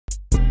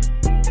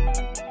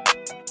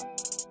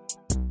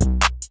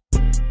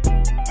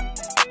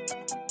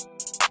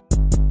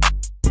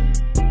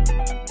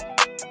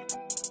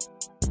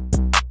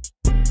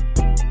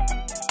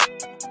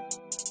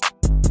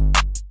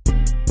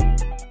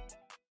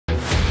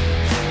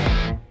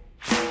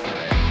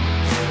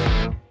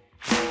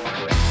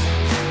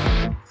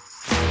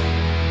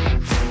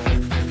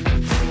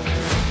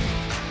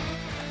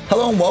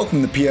Hello and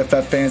welcome to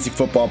PFF Fantasy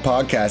Football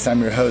Podcast.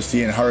 I'm your host,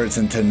 Ian Hartitz,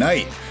 and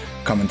tonight,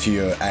 coming to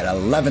you at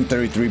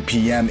 11:33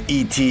 p.m.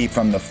 ET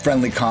from the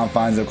friendly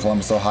confines of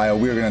Columbus, Ohio.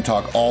 We're going to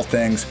talk all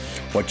things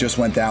what just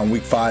went down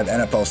Week 5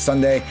 NFL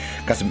Sunday.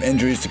 Got some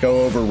injuries to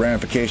go over,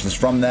 ramifications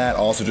from that.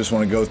 Also just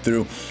want to go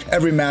through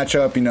every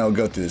matchup,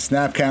 go through the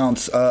snap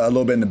counts a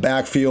little bit in the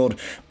backfield,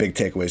 big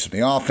takeaways from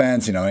the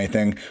offense,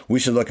 anything we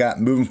should look at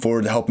moving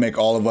forward to help make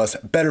all of us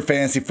better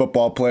fantasy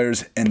football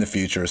players in the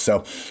future. So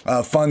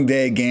fun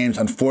day of games.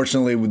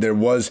 Unfortunately, there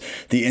was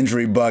the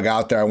injury bug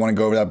out there. I want to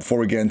go over that before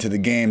we get into the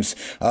games.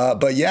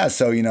 But yeah,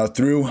 so,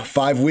 through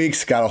 5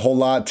 weeks, got a whole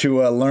lot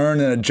to learn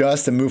and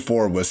adjust and move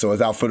forward with. So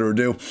without further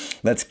ado,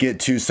 let's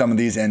get to some of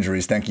these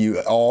injuries. Thank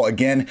you all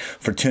again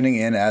for tuning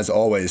in as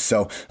always.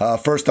 So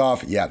first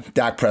off,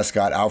 Dak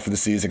Prescott out for the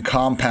season,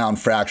 compound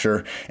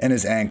fracture in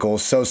his ankle.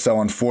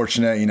 So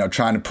unfortunate,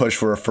 trying to push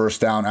for a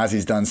first down as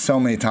he's done so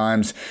many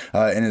times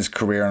in his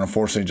career, and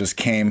unfortunately just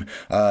came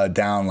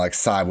down like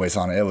sideways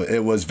on it.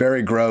 It was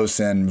very gross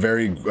and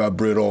very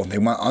brutal. They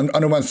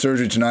underwent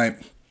surgery tonight.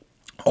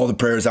 All the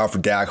prayers out for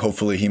Dak.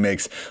 Hopefully he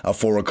makes a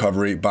full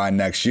recovery by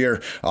next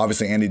year.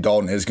 Obviously, Andy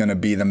Dalton is going to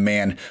be the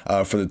man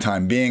for the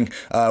time being.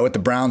 With the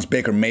Browns,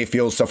 Baker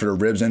Mayfield suffered a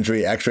ribs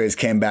injury. X-rays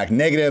came back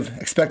negative,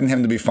 expecting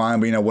him to be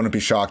fine, but wouldn't be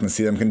shocked to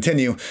see them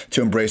continue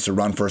to embrace the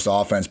run-first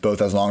offense,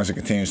 both as long as it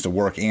continues to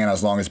work and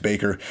as long as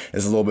Baker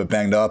is a little bit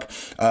banged up.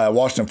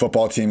 Washington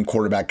football team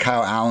quarterback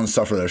Kyle Allen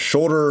suffered a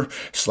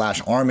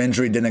shoulder/arm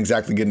injury. Didn't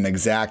exactly get an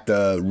exact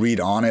read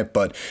on it,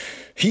 but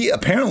he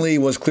apparently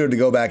was cleared to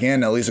go back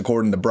in, at least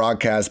according to the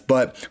broadcast,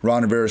 but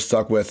Ron Rivera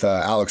stuck with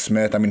Alex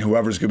Smith. I mean,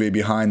 whoever's going to be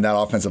behind that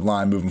offensive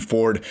line moving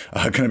forward,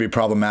 going to be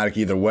problematic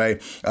either way.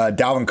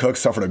 Dalvin Cook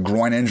suffered a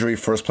groin injury,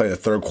 first play of the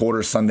third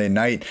quarter Sunday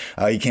night.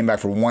 He came back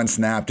for one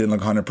snap, didn't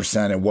look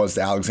 100%. It was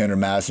the Alexander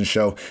Madison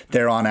show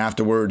thereon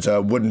afterwards.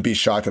 Wouldn't be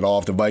shocked at all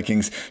if the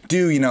Vikings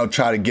do,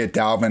 try to get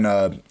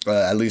Dalvin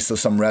at least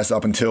some rest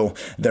up until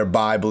their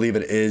bye. I believe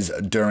it is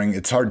during,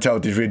 it's hard to tell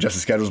with these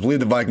readjusted schedules. I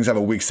believe the Vikings have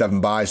a Week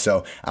 7 bye,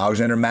 so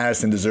Alexander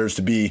Madison deserves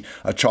to be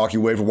a chalky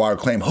waiver wire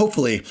claim.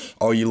 Hopefully,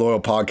 all you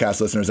loyal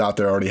podcast listeners out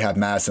there already have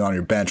Madison on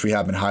your bench. We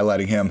have been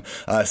highlighting him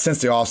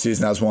since the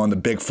offseason as one of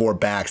the big four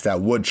backs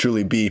that would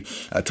truly be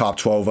a top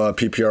 12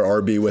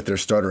 PPR RB with their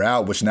starter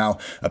out, which now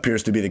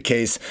appears to be the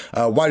case.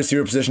 Wide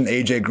receiver position,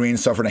 AJ Green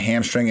suffered a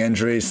hamstring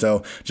injury,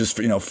 so just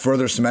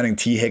further cementing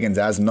T. Higgins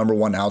as the number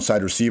one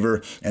outside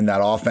receiver in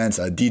that offense.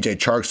 DJ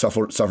Chark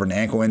suffered an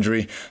ankle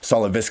injury.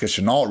 Saw Laviska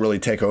Shenault really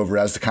take over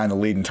as the kind of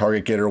lead and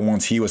target getter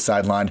once he was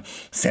sidelined.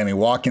 Sammy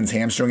Watkins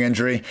hamstring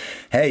injury.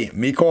 Hey,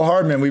 Mecole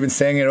Hardman, we've been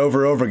saying it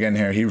over and over again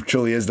here. He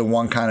truly is the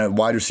one kind of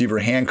wide receiver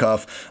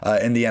handcuff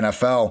in the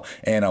NFL.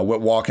 And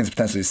with Watkins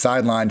potentially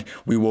sidelined,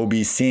 we will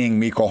be seeing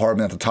Mecole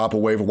Hardman at the top of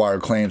waiver wire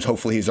claims.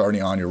 Hopefully he's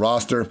already on your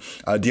roster.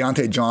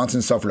 Deontay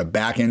Johnson suffered a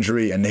back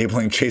injury,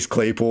 enabling Chase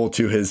Claypool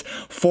to his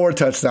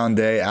 4-touchdown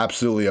day.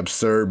 Absolutely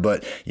absurd.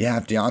 But yeah,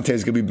 if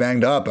Deontay's going to be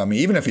banged up, I mean,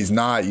 even if he's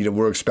not,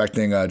 we're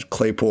expecting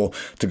Claypool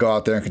to go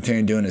out there and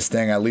continue doing his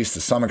thing, at least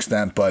to some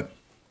extent. But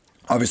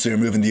obviously,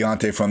 removing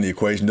Deontay from the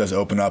equation does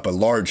open up a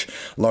large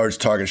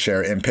target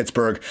share in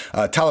Pittsburgh.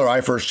 Tyler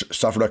Eifert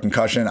suffered a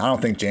concussion. I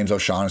don't think James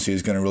O'Shaughnessy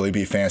is going to really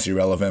be fantasy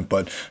relevant,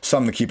 but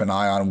something to keep an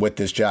eye on with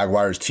this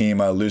Jaguars team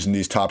losing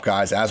these top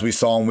guys. As we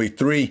saw in Week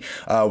 3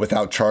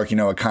 without Chark,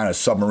 it kind of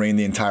submarined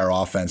the entire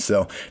offense.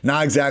 So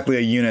not exactly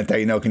a unit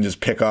that, can just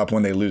pick up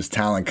when they lose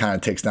talent, kind of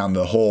takes down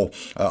the whole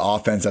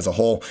offense as a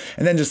whole.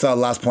 And then just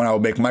last point I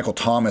would make, Michael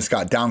Thomas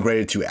got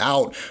downgraded to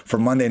out for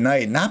Monday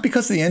night, not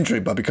because of the injury,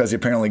 but because he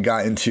apparently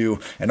got into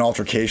an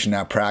altercation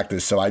at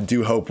practice. So I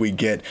do hope we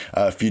get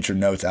future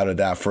notes out of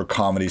that for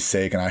comedy's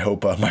sake, and I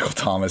hope Michael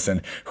Thomas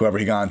and whoever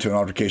he got into an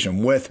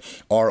altercation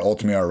with are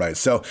ultimately all right.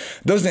 So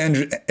those are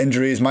the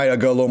injuries. Might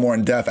go a little more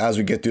in depth as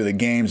we get through the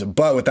games,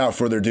 but without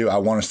further ado, I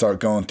want to start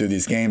going through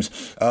these games.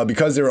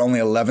 Because there were only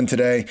 11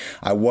 today,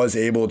 I was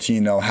able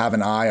to have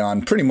an eye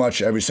on pretty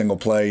much every single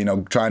play,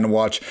 trying to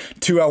watch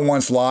 2 at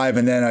once live,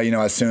 and then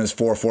as soon as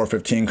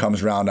 4:15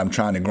 comes around, I'm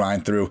trying to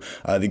grind through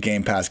the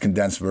Game Pass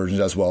condensed versions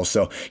as well.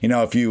 So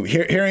if you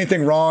hear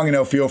anything wrong,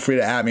 feel free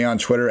to @me on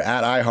Twitter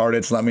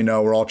 @iHeartits. Let me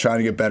know. We're all trying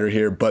to get better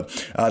here. But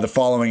the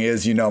following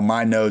is,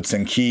 my notes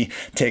and key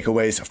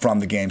takeaways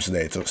from the games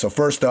today. So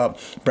first up,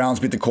 Browns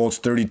beat the Colts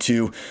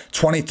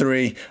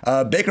 32-23.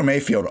 Baker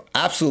Mayfield,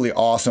 absolutely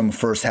awesome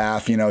first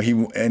half.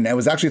 And it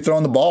was actually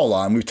throwing the ball a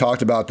lot. And we've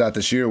talked about that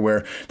this year,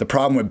 where the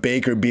problem with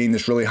Baker being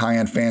this really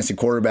high-end fantasy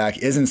quarterback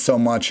isn't so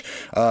much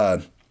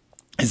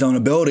his own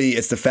ability,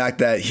 it's the fact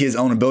that his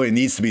own ability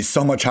needs to be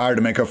so much higher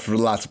to make up for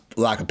the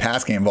lack of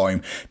pass game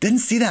volume. Didn't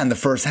see that in the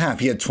first half.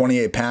 He had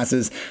 28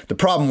 passes. The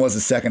problem was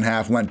the second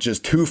half went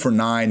just 2 for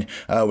 9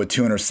 with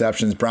 2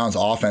 interceptions. Browns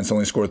offense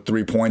only scored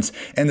 3 points.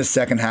 In the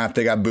second half,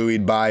 they got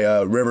buoyed by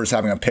Rivers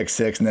having a pick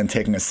 6 and then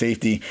taking a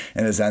safety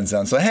in his end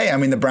zone. So, hey,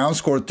 the Browns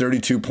scored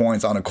 32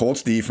 points on a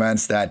Colts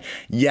defense that,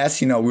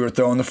 yes, we were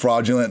throwing the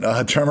fraudulent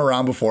term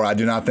around before. I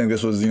do not think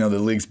this was, the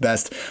league's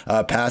best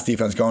pass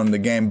defense going into the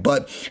game,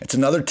 but it's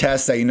another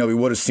test that, we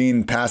would have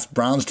seen past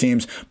Browns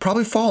teams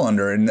probably fall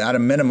under. And at a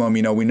minimum,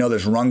 we know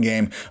this run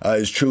game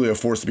is truly a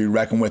force to be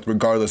reckoned with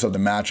regardless of the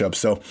matchup.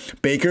 So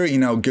Baker,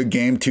 good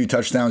game, 2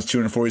 touchdowns,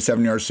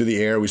 247 yards through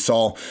the air. We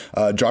saw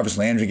Jarvis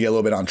Landry get a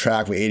little bit on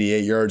track with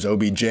 88 yards,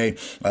 OBJ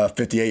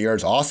 58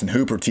 yards, Austin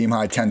Hooper team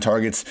high 10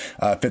 targets,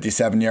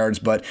 57 yards,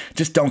 but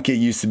just don't get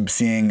used to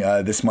seeing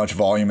this much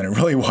volume, and it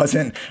really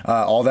wasn't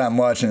all that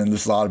much, and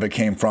a lot of it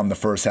came from the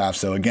first half.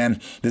 So again,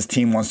 this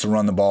team wants to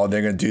run the ball.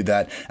 They're going to do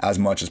that as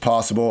much as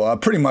possible.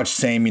 Pretty much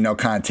same,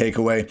 kind of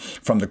takeaway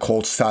from the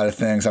Colts side of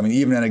things. I mean,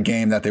 even in a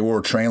game that they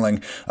were trailing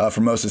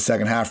for most of the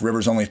second half,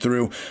 Rivers only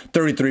threw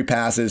 33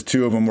 passes,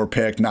 2 of them were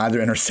picked,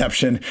 neither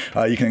interception.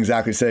 You can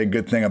exactly say a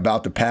good thing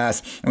about the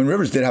pass. I mean,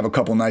 Rivers did have a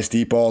couple nice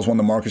deep balls, one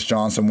to Marcus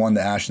Johnson, one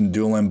to Ashton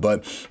Doolin,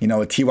 but,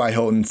 with T.Y.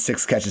 Hilton,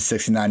 6 catches,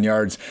 69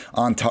 yards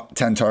on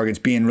 10 targets,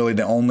 being really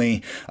the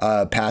only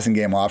passing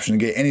game option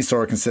to get any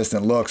sort of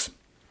consistent looks.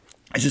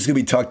 It's just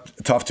going to be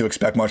tough to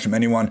expect much from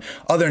anyone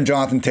other than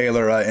Jonathan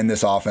Taylor in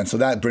this offense. So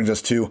that brings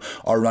us to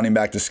our running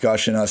back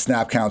discussion.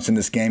 Snap counts in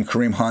this game.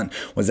 Kareem Hunt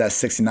was at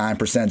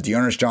 69%.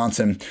 D'Ernest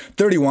Johnson,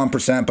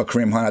 31%, but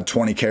Kareem Hunt had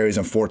 20 carries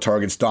and 4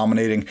 targets,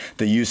 dominating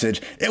the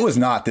usage. It was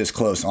not this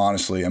close,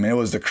 honestly. I mean, it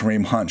was the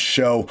Kareem Hunt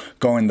show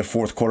going in the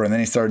fourth quarter, and then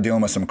he started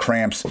dealing with some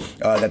cramps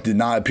that did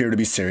not appear to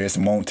be serious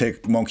and won't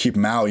keep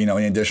him out,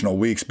 any additional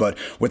weeks. But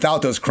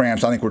without those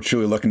cramps, I think we're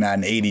truly looking at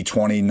an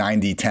 80-20,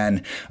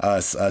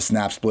 90-10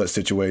 snap split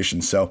situation.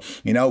 So,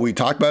 we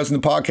talked about this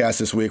in the podcast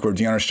this week where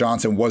D'Ernest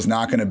Johnson was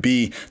not going to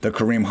be the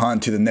Kareem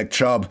Hunt to the Nick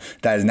Chubb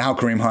that is now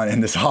Kareem Hunt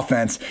in this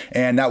offense,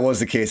 and that was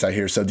the case I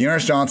hear. So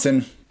D'Ernest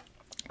Johnson,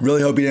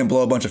 really hope he didn't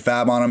blow a bunch of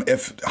fab on him.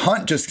 If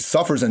Hunt just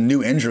suffers a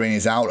new injury and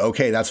he's out,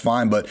 okay, that's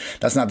fine, but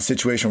that's not the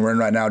situation we're in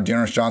right now.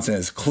 D'Ernest Johnson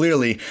is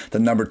clearly the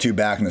number 2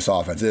 back in this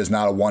offense. It is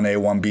not a 1A,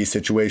 1B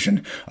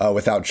situation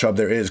without Chubb.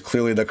 There is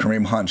clearly the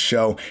Kareem Hunt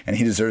show, and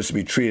he deserves to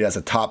be treated as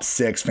a top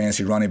 6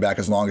 fantasy running back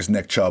as long as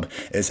Nick Chubb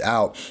is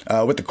out.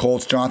 With the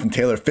Colts, Jonathan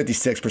Taylor,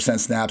 56%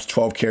 snaps,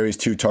 12 carries,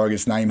 2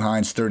 targets. Naeem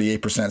Hines,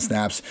 38%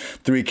 snaps,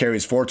 3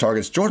 carries, 4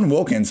 targets. Jordan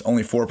Wilkins,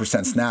 only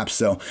 4% snaps.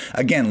 So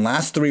again,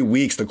 last 3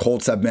 weeks, the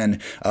Colts have been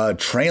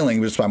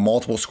trailing just by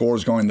multiple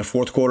scores going in the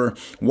fourth quarter.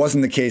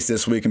 Wasn't the case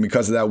this week, and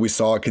because of that, we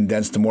saw it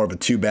condensed to more of a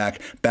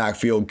 2-back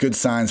backfield. Good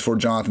signs for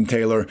Jonathan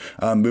Taylor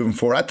moving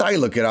forward. I thought he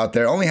looked good out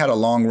there. Only had a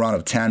long run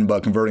of 10,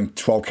 but converting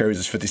 12 carries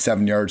is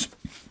 57 yards.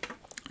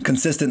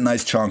 Consistent,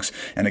 nice chunks.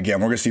 And again,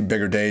 we're going to see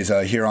bigger days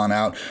here on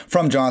out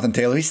from Jonathan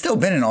Taylor. He's still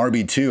been an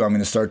RB2,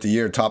 to start the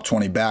year, top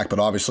 20 back, but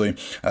obviously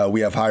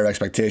we have higher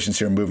expectations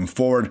here moving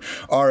forward.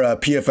 Our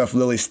PFF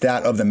Lilly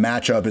stat of the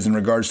matchup is in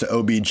regards to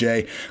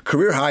OBJ.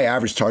 Career high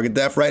average target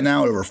depth right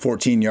now, over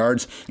 14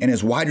 yards, and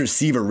his wide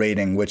receiver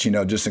rating, which,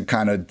 just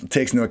kind of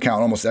takes into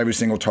account almost every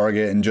single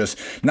target and just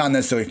not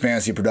necessarily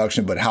fantasy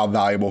production, but how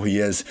valuable he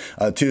is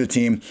to the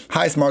team.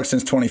 Highest mark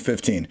since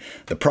 2015.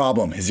 The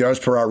problem, his yards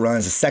per route run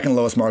is the second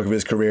lowest mark of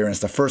his career, and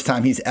it's the first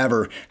time he's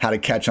ever had a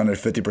catch under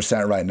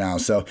 50% right now.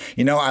 So,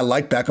 I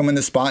like Beckham in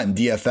the spot in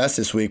DFS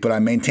this week, but I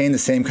maintain the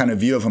same kind of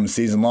view of him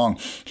season long.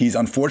 He's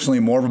unfortunately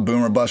more of a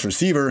boom or bust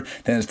receiver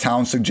than his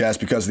talent suggests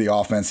because of the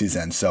offense he's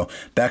in. So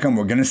Beckham,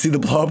 we're going to see the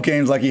blow-up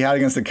games like he had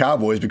against the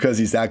Cowboys because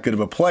he's that good of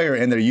a player,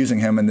 and they're using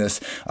him in this,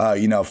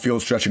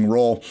 field-stretching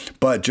role.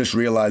 But just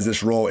realize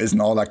this role isn't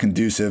all that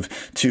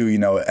conducive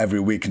to, every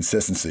week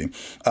consistency.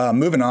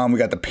 Moving on, we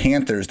got the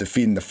Panthers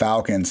defeating the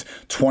Falcons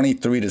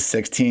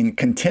 23-16,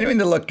 continuing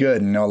to look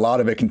good. A lot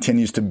of it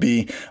continues to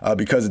be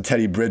because of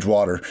Teddy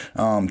Bridgewater.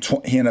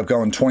 He ended up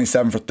going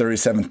 27 for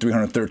 37,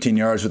 313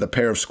 yards with a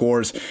pair of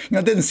scores.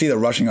 Didn't see the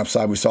rushing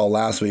upside we saw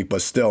last week,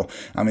 but still,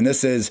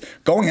 this is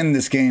going into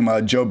this game.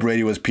 Joe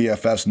Brady was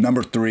PFF's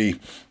number 3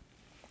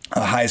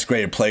 highest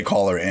graded play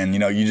caller, and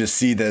you just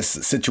see this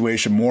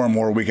situation more and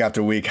more week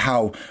after week,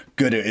 how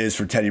good it is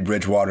for Teddy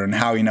Bridgewater and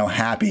how,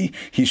 happy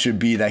he should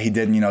be that he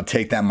didn't,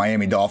 take that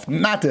Miami Dolphins.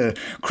 Not to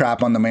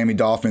crap on the Miami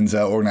Dolphins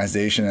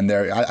organization, and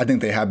I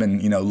think they have been,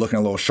 looking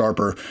a little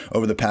sharper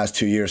over the past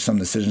 2 years, some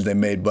decisions they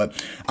made.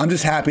 But I'm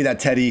just happy that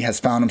Teddy has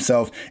found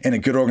himself in a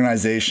good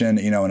organization,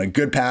 in a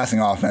good passing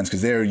offense,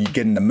 because they're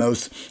getting the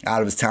most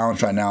out of his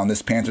talents right now in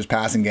this Panthers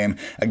passing game.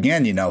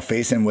 Again,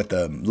 facing with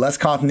the less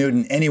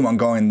continuity than anyone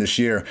going this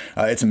year.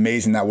 It's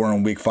amazing that we're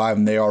in week 5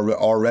 and they are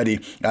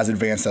already as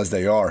advanced as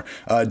they are.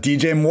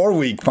 DJ Moore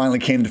week finally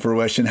came to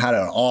fruition, had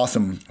an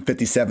awesome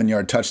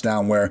 57-yard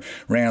touchdown where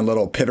ran a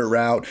little pivot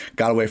route,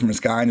 got away from his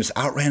guy, and just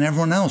outran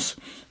everyone else.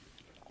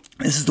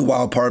 This is the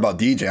wild part about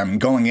DJ.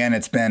 Going in,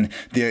 it's been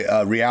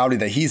the reality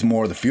that he's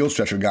more the field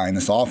stretcher guy in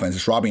this offense.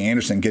 It's Robbie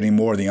Anderson getting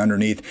more of the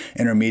underneath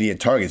intermediate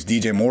targets.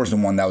 DJ Moore's the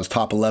one that was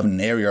top 11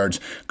 in air yards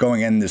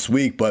going in this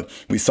week. But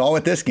we saw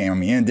with this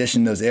game, in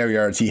addition to those air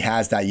yards, he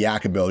has that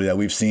yak ability that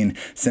we've seen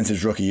since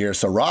his rookie year.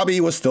 So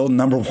Robbie was still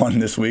number 1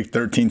 this week,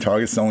 13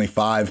 targets, only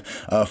 5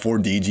 for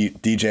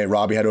DJ.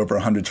 Robbie had over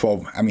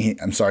 112. He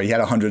had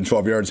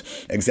 112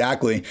 yards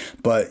exactly.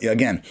 But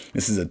again,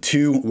 this is a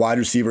 2 wide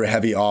receiver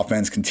heavy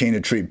offense. Continue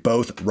to treat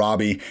both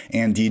Robbie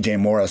and DJ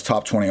Moore as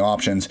top 20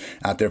 options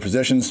at their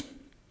positions.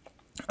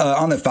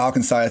 On the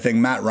Falcons side, I think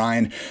Matt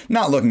Ryan,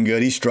 not looking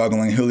good. He's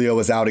struggling. Julio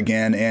was out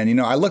again.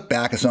 And, I look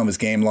back at some of his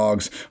game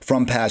logs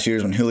from past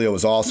years when Julio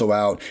was also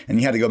out, and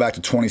you had to go back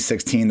to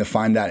 2016 to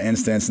find that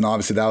instance. And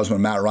obviously, that was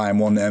when Matt Ryan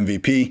won the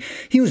MVP.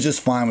 He was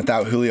just fine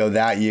without Julio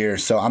that year.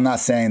 So I'm not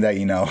saying that,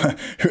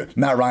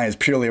 Matt Ryan is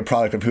purely a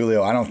product of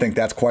Julio. I don't think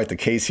that's quite the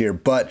case here.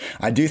 But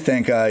I do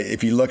think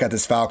if you look at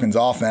this Falcons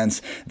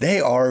offense, they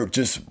are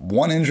just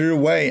one injury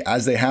away,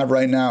 as they have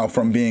right now,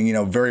 from being,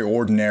 very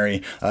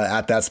ordinary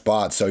at that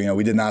spot. So,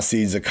 we did not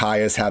see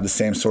Zacchaeus have the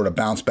same sort of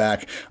bounce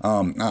back.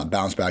 Not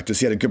bounce back, just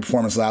he had a good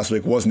performance last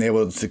week, wasn't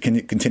able to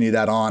continue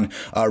that on.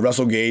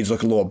 Russell Gage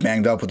looked a little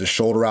banged up with his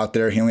shoulder out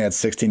there. He only had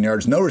 16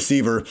 yards. No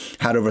receiver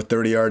had over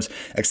 30 yards,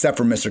 except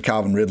for Mr.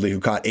 Calvin Ridley, who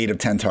caught 8 of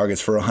 10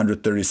 targets for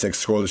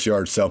 136 scoreless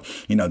yards. So,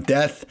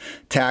 death,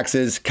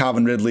 taxes,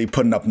 Calvin Ridley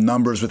putting up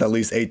numbers with at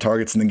least 8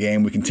 targets in the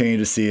game. We continue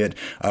to see it.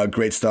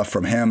 Great stuff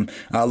from him.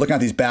 Looking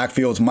at these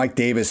backfields, Mike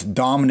Davis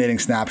dominating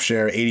snap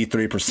share,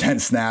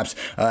 83% snaps.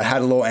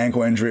 Had a little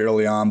ankle injury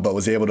early on, but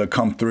was able to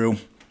come through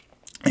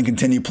and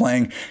continue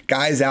playing.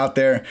 Guys out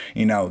there,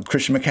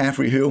 Christian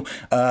McCaffrey, who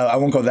I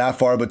won't go that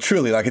far, but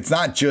truly, it's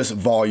not just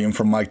volume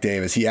from Mike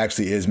Davis. He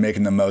actually is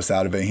making the most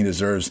out of it. He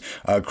deserves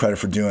credit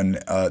for doing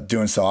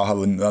so. I'll have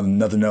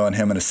another note on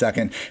him in a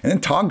second. And then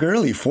Todd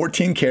Gurley,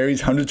 14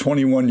 carries,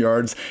 121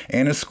 yards,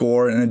 and a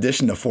score, in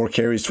addition to 4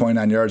 carries,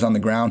 29 yards on the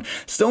ground.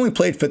 Still only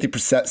played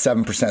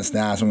 7%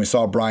 snaps when we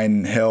saw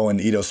Brian Hill and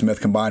Ito Smith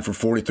combined for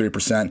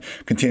 43%,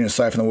 continue to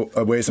siphon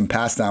away some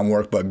pass down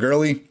work. But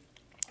Gurley,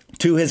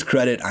 to his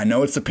credit, I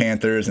know it's the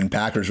Panthers and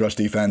Packers rush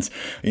defense.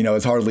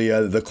 It's hardly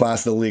the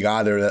class of the league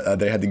either.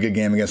 They had the good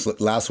game against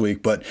last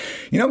week. But,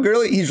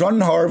 Gurley, he's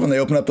running hard when they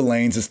open up the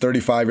lanes. His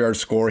 35-yard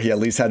score, he at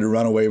least had to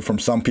run away from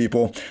some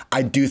people.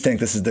 I do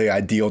think this is the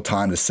ideal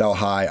time to sell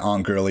high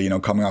on Gurley,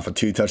 coming off a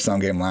 2-touchdown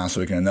game last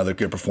week and another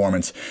good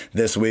performance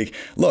this week.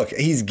 Look,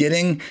 he's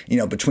getting,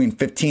 between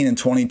 15 and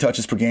 20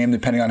 touches per game,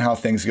 depending on how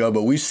things go.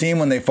 But we've seen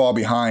when they fall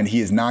behind,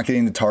 he is not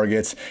getting the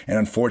targets. And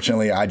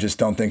unfortunately, I just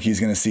don't think he's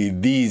going to see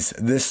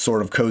this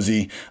sort of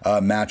cozy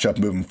matchup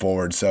moving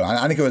forward. So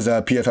I think it was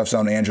PFF's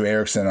own Andrew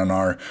Erickson on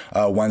our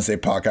Wednesday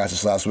podcast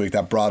this last week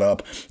that brought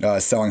up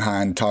selling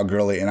high on Todd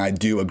Gurley, and I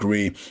do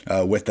agree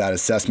with that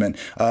assessment.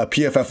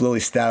 PFF Lily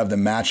stat of the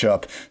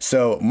matchup.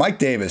 So Mike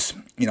Davis,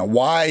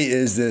 why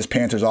is this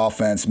Panthers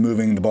offense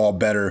moving the ball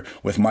better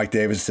with Mike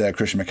Davis instead of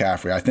Christian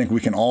McCaffrey? I think we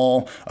can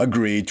all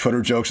agree,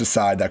 Twitter jokes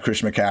aside, that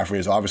Christian McCaffrey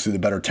is obviously the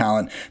better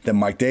talent than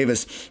Mike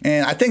Davis.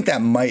 And I think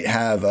that might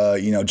have,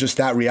 just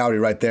that reality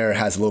right there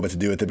has a little bit to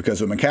do with it,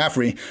 because with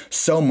McCaffrey,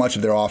 so much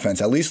of their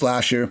offense, at least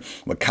last year,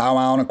 with Kyle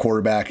Allen a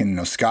quarterback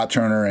and Scott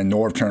Turner and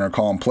Norv Turner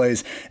calling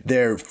plays,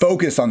 their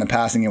focus on the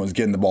passing game was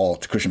getting the ball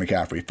to Christian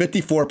McCaffrey.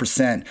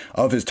 54%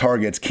 of his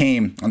targets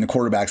came on the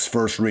quarterback's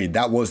first read.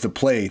 That was the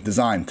play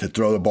designed to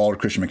throw the ball to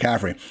Christian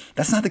McCaffrey.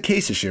 That's not the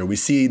case this year. We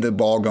see the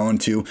ball going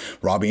to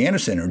Robbie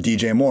Anderson or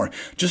DJ Moore.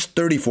 Just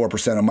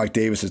 34% of Mike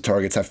Davis's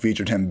targets have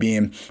featured him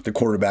being the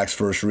quarterback's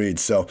first read.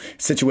 So,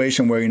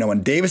 situation where,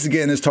 when Davis is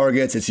getting his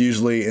targets, it's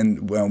usually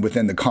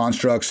within the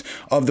constructs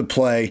of the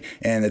play,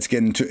 and it's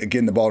getting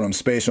the ball to him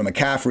space. So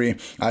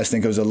McCaffrey, I just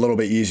think it was a little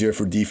bit easier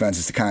for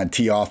defenses to kind of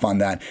tee off on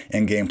that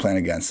and game plan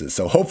against it.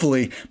 So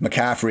hopefully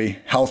McCaffrey,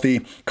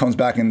 healthy, comes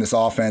back in this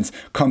offense,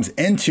 comes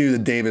into the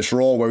Davis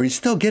role where he's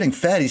still getting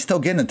fed. He's still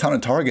getting a ton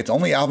of targets.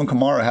 Only Alvin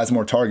Kamara has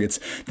more targets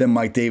than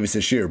Mike Davis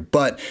this year,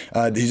 but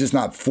he's just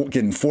not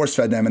getting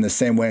force-fed them in the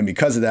same way, and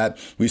because of that,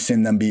 we've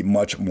seen them be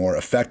much more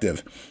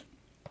effective.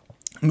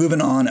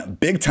 Moving on,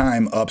 big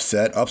time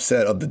upset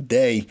of the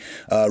day.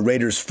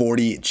 Raiders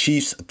 40,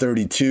 Chiefs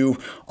 32.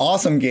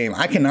 Awesome game.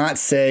 I cannot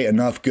say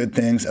enough good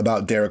things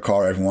about Derek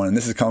Carr, everyone. And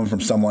this is coming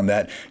from someone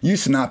that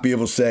used to not be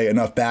able to say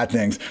enough bad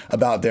things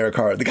about Derek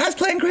Carr. The guy's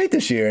playing great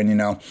this year,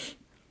 and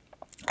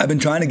I've been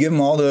trying to give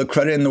him all the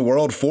credit in the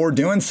world for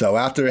doing so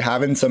after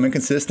having some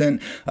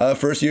inconsistent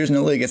first years in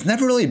the league. It's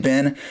never really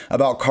been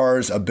about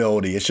Carr's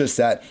ability. It's just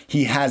that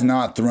he has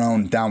not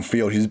thrown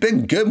downfield. He's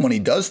been good when he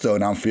does throw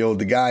downfield.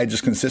 The guy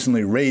just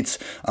consistently rates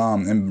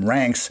and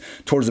ranks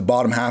towards the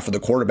bottom half of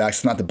the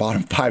quarterbacks, not the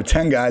bottom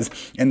 5-10 guys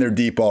in their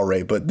deep ball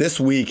rate. But this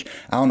week,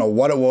 I don't know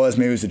what it was.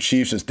 Maybe it was the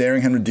Chiefs just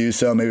daring him to do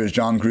so. Maybe it was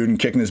John Gruden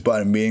kicking his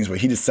butt in meetings where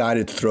he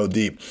decided to throw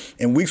deep.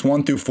 In weeks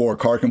 1 through 4,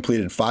 Carr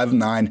completed 5 of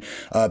 9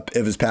 of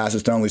his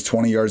passes to at least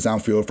 20 yards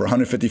downfield for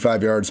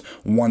 155 yards,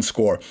 1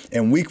 score.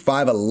 In week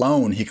 5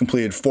 alone, he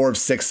completed 4 of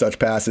 6 such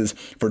passes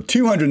for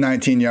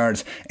 219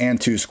 yards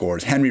and 2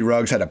 scores. Henry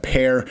Ruggs had a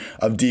pair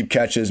of deep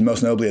catches,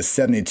 most notably a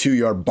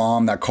 72-yard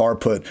bomb that Carr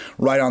put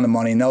right on the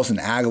money. Nelson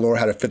Aguilar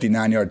had a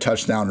 59-yard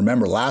touchdown.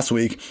 Remember, last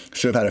week,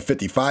 should have had a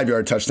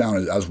 55-yard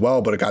touchdown as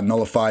well, but it got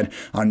nullified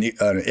on an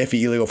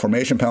iffy illegal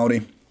formation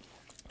penalty.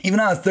 Even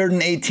on a 3rd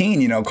and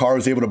 18, Carr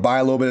was able to buy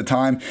a little bit of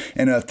time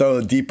and throw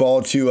a deep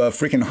ball to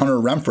freaking Hunter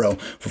Renfrow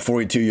for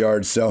 42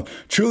 yards. So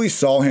truly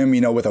saw him,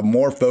 with a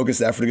more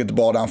focused effort to get the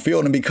ball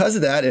downfield. And because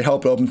of that, it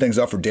helped open things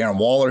up for Darren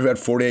Waller, who had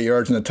 48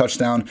 yards and a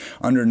touchdown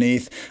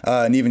underneath.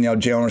 And even,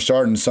 Jalen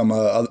Richard and some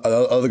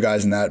other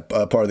guys in that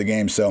part of the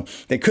game. So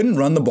they couldn't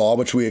run the ball,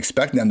 which we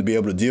expect them to be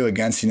able to do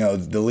against,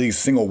 the league's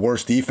single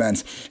worst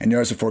defense and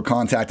yards before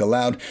contact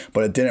allowed.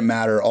 But it didn't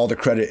matter. All the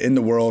credit in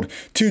the world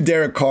to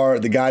Derek Carr.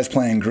 The guy's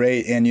playing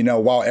great. And,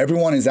 while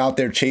everyone is out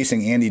there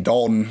chasing Andy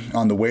Dalton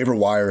on the waiver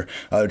wire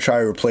to try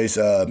to replace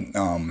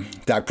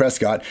Dak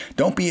Prescott,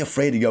 don't be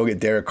afraid to go get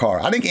Derek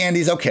Carr. I think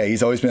Andy's okay.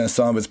 He's always been a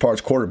sum of his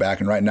parts quarterback,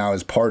 and right now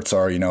his parts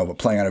are,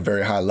 playing at a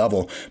very high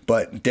level.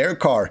 But Derek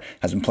Carr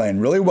has been playing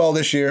really well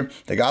this year.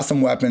 They got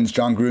some weapons.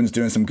 John Gruden's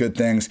doing some good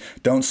things.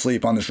 Don't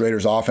sleep on this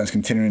Raiders offense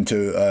continuing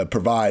to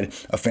provide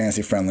a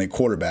fantasy-friendly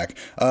quarterback.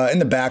 In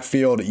the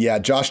backfield,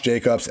 Josh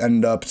Jacobs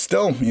ended up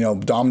still,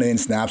 dominating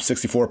snaps,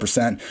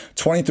 64%,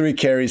 23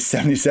 carries,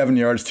 77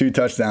 yards, 2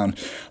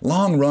 touchdowns.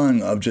 Long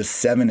run of just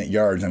 7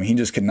 yards. I mean, he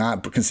just could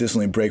not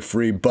consistently break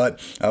free, but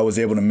was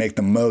able to make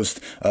the most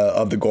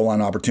of the goal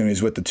line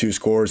opportunities with the 2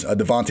 scores.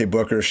 Devontae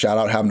Booker, shout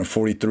out, having a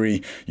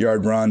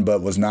 43-yard run,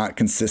 but was not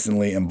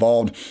consistently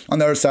involved. On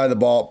the other side of the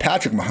ball,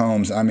 Patrick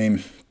Mahomes, I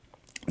mean,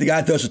 the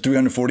guy throws for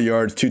 340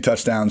 yards, 2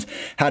 touchdowns,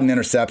 had an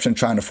interception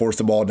trying to force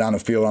the ball down the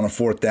field on a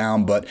 4th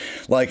down. But,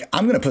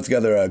 I'm going to put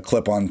together a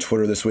clip on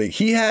Twitter this week.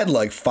 He had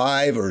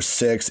 5 or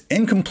 6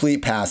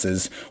 incomplete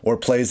passes or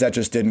plays that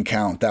just didn't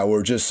count that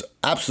were just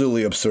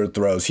absolutely absurd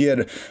throws. He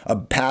had a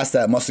pass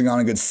that must have gone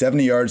a good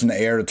 70 yards in the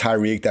air to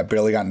Tyreek that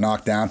barely got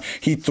knocked down.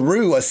 He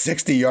threw a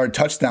 60-yard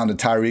touchdown to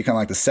Tyreek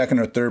on the 2nd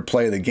or 3rd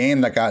play of the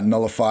game that got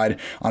nullified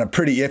on a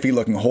pretty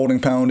iffy-looking holding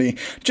penalty.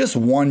 Just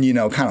one,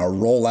 kind of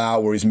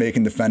rollout where he's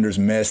making defenders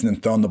miss and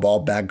then throwing the ball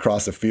back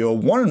across the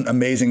field. One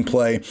amazing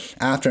play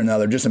after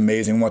another. Just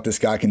amazing what this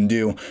guy can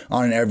do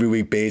on an every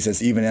week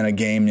basis, even in a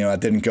game, that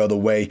didn't go the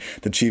way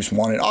the Chiefs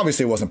wanted.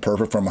 Obviously, it wasn't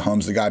perfect for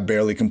Mahomes. The guy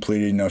barely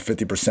completed,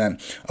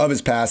 50% of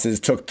his passes,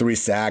 took 3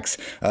 sacks,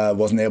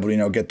 wasn't able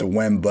to, get the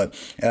win. But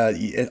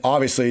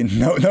obviously,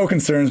 no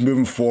concerns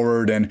moving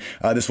forward. And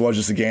this was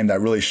just a game that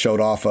really showed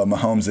off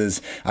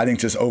Mahomes' I think,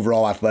 just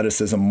overall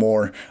athleticism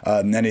more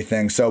than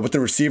anything. So with the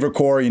receiver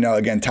core,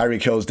 again,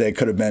 Tyreek Hill's day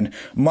could have been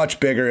much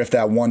bigger if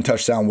that 1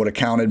 touchdown would have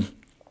counted.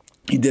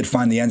 He did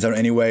find the end zone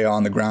anyway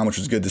on the ground, which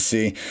was good to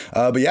see.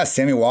 But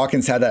Sammy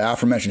Watkins had that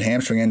aforementioned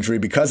hamstring injury.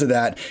 Because of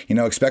that,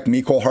 expect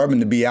Mecole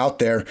Hardman to be out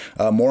there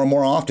more and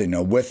more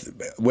often.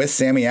 With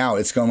Sammy out,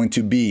 it's going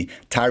to be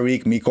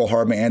Tyreek, Mecole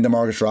Hardman, and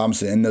Demarcus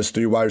Robinson in those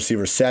 3 wide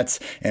receiver sets.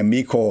 And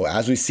Mecole,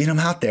 as we've seen him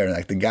out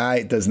there, the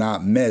guy does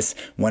not miss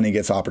when he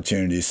gets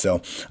opportunities.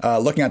 So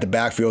looking at the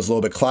backfields a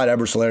little bit, Clyde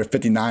Edwards-Helaire,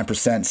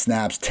 59%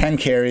 snaps, 10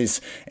 carries,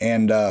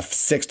 and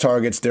 6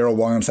 targets. Darrell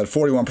Williams had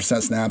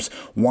 41% snaps,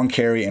 1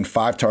 carry, and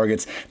 5 targets.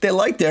 They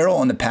like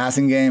Darrell in the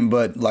passing game,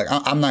 but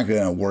I'm not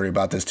going to worry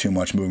about this too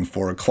much moving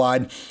forward.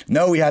 Clyde,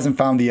 no, he hasn't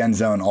found the end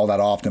zone all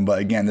that often, but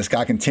again, this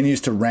guy continues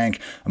to rank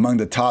among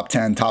the top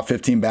 10, top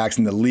 15 backs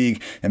in the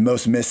league and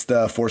most missed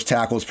forced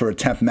tackles per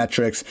attempt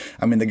metrics.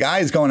 I mean, the guy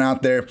is going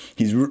out there.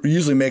 He's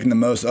usually making the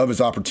most of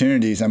his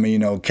opportunities. I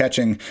mean,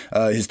 catching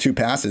his 2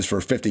 passes for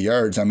 50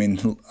 yards. I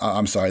mean,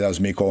 I'm sorry, that was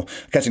Mecole.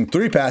 Catching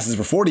 3 passes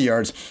for 40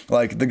 yards.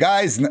 The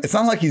guy's, it's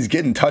not like he's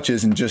getting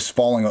touches and just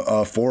falling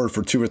forward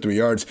for 2 or 3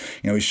 yards.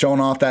 He's showing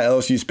off that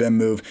LSU spin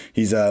move.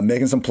 He's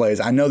making some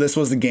plays. I know this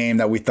was the game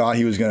that we thought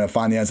he was going to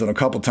find the end zone a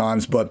couple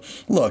times, but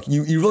look,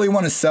 you really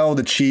want to sell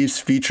the Chiefs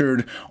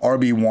featured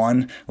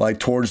RB1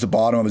 towards the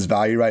bottom of his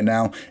value right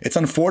now. It's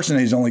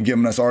unfortunate he's only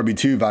giving us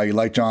RB2 value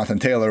like Jonathan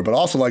Taylor, but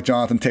also like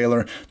Jonathan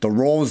Taylor, the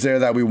role is there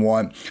that we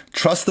want.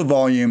 Trust the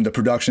volume. The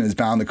production is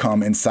bound to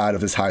come inside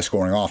of this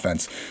high-scoring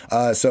offense.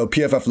 So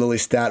PFF Lilly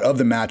stat of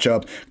the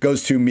matchup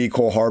goes to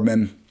Mecole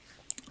Hardman.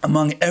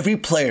 Among every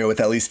player with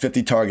at least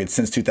 50 targets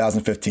since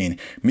 2015,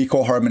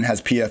 Mecole Hardman has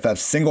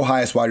PFF's single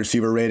highest wide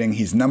receiver rating.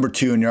 He's number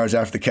 2 in yards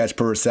after the catch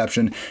per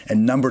reception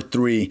and number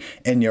 3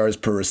 in yards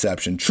per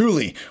reception.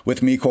 Truly, with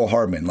Mecole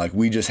Hardman,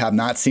 we just have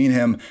not seen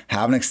him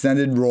have an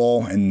extended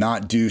role and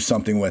not do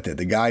something with it.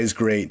 The guy is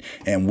great,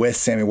 and with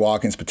Sammy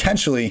Watkins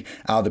potentially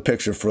out of the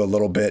picture for a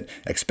little bit,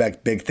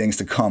 expect big things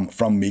to come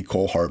from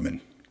Mecole Hardman.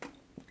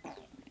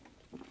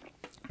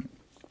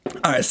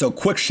 All right, so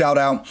quick shout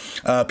out.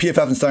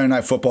 PFF and Sunday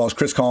Night Football's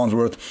Chris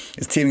Collinsworth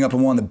is teaming up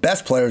with one of the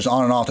best players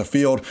on and off the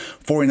field,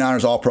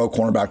 49ers All-Pro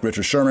cornerback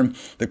Richard Sherman.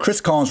 The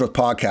Chris Collinsworth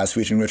podcast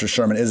featuring Richard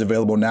Sherman is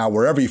available now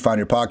wherever you find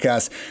your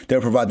podcasts.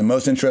 They'll provide the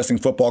most interesting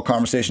football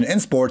conversation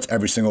in sports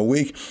every single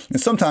week, and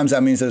sometimes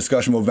that means the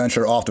discussion will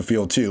venture off the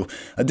field too.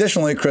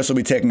 Additionally, Chris will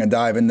be taking a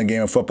dive in the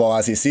game of football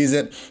as he sees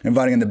it,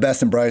 inviting in the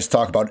best and brightest to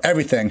talk about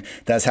everything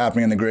that's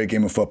happening in the great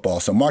game of football.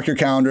 So mark your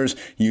calendars.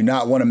 You do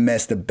not want to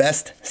miss the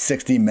best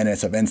 60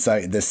 minutes of insight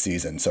this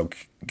season. So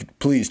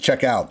please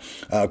check out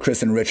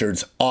Chris and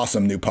Richard's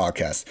awesome new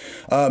podcast.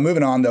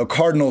 Moving on, though,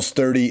 Cardinals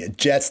 30,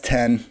 Jets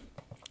 10.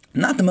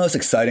 Not the most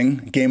exciting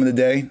game of the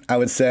day, I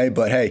would say,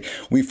 but hey,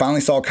 we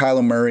finally saw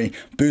Kyler Murray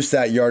boost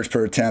that yards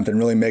per attempt and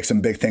really make some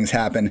big things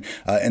happen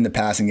in the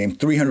passing game.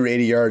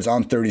 380 yards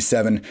on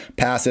 37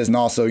 passes, and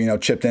also,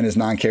 chipped in his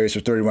 9 carries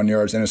for 31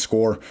 yards and a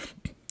score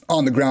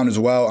on the ground as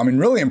well. I mean,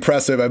 really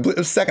impressive. I believe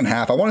it was second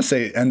half. I want to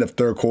say end of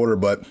third quarter,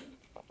 but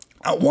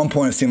at one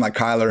point, it seemed like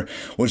Kyler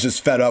was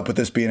just fed up with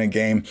this being a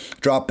game.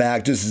 Dropped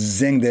back, just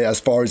zinged it as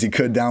far as he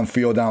could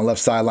downfield, down the left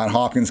sideline.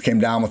 Hopkins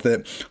came down with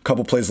it. A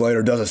couple plays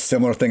later, does a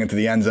similar thing into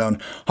the end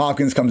zone.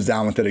 Hopkins comes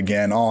down with it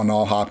again. All in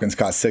all, Hopkins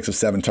caught 6 of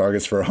 7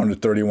 targets for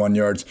 131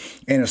 yards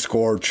and a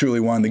score. Truly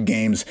one of the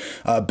game's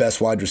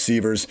best wide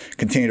receivers.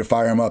 Continue to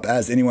fire him up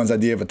as anyone's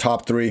idea of a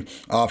top 3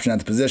 option at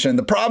the position.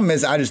 The problem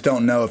is I just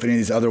don't know if any of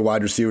these other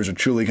wide receivers are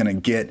truly going to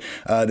get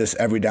this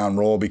every down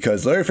role,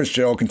 because Larry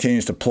Fitzgerald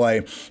continues to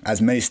play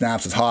as many snaps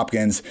as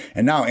Hopkins,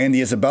 and now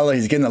Andy Isabella,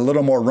 he's getting a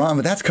little more run,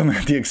 but that's coming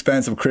at the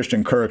expense of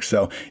Christian Kirk.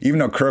 So even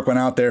though Kirk went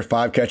out there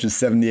 5 catches,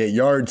 78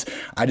 yards,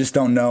 I just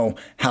don't know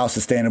how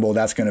sustainable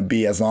that's going to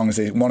be as long as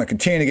they want to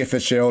continue to get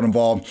Fitzgerald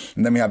involved.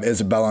 And then we have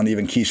Isabella and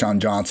even Keyshawn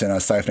Johnson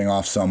siphoning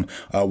off some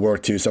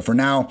work too. So for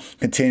now,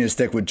 continue to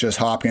stick with just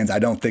Hopkins. I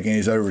don't think any of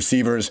these other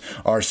receivers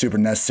are super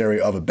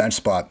necessary of a bench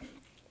spot.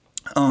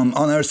 On the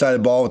other side of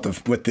the ball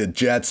with the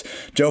Jets,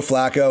 Joe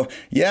Flacco,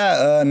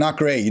 not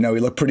great. He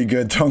looked pretty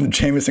good throwing to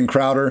Jamison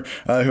Crowder,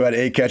 who had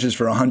 8 catches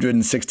for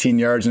 116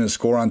 yards and a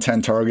score on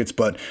 10 targets.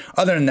 But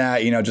other than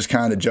that, just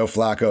kind of the Joe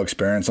Flacco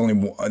experience.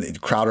 Only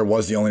Crowder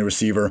was the only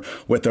receiver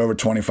with over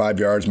 25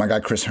 yards. My guy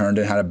Chris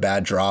Herndon had a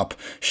bad drop.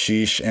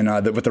 Sheesh. And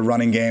with the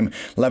running game,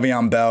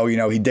 Le'Veon Bell,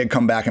 he did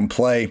come back and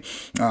play.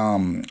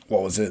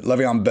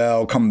 Le'Veon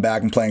Bell coming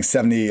back and playing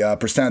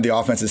 70% of the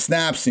offensive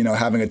snaps,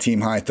 having a team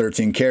high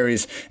 13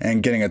 carries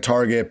and getting a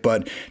target,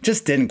 but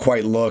just didn't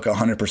quite look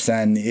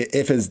 100%.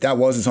 If that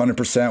was his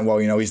 100%, well,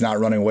 he's not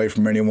running away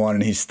from anyone,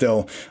 and he's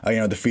still,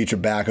 the feature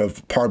back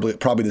of probably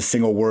the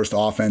single worst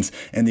offense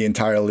in the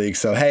entire league.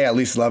 So, hey, at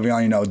least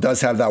Le'Veon,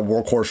 does have that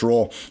workhorse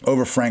role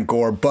over Frank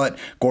Gore, but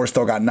Gore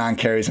still got 9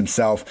 carries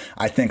himself.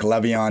 I think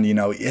Le'Veon,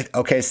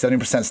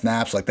 70%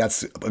 snaps, like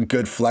that's a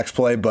good flex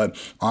play,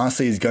 but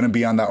honestly, he's going to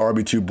be on that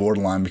RB2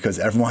 borderline because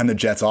everyone in the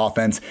Jets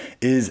offense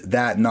is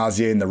that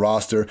nauseating the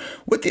roster,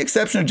 with the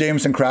exception of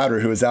Jamison Crowder,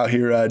 who is out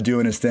here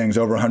doing his things,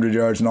 over 100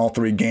 yards in all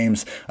 3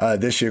 games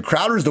this year.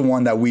 Crowder's the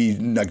one that we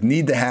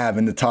need to have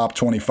in the top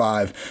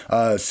 25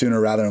 sooner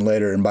rather than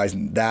later, and by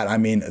that I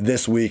mean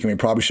this week.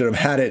 Probably should have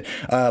had it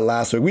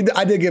last week.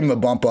 I did give him a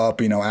bump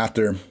up,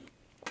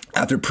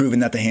 after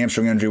proving that the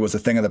hamstring injury was a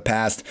thing of the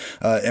past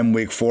in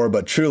week 4.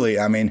 But truly,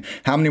 how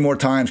many more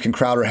times can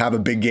Crowder have a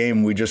big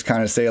game? We just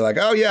kind of say like,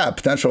 oh yeah,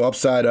 potential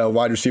upside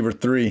wide receiver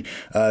 3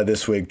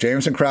 this week.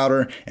 Jamison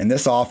Crowder in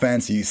this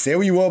offense, you say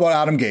what you will about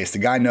Adam Gase. The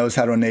guy knows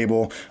how to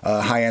enable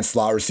high-end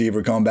slot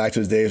receiver, going back to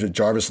his days with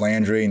Jarvis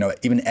Landry,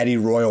 even Eddie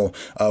Royal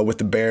with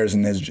the Bears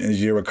in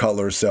his year with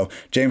Cutler. So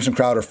Jamison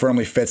Crowder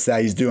firmly fits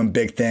that. He's doing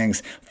big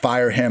things.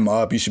 Fire him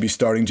up. You should be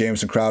starting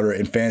Jamison Crowder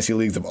in fantasy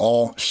leagues of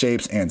all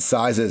shapes and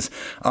sizes.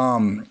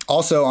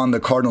 Also on the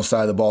Cardinals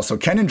side of the ball, so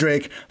Kenyon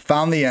Drake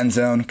found the end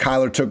zone.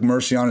 Kyler took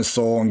mercy on his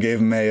soul and gave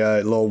him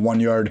a little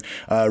 1-yard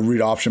read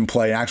option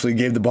play, and actually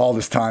gave the ball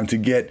this time to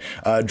get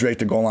Drake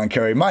the goal line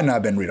carry. It might not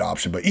have been read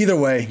option, but either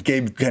way,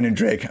 gave Kenyon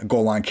Drake a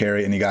goal line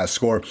carry, and he got a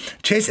score.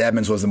 Chase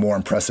Edmonds was the more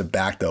impressive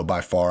back, though, by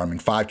far.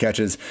 5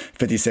 catches,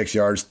 56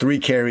 yards, 3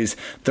 carries,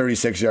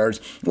 36 yards.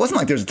 It wasn't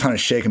like there's a ton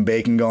of shake and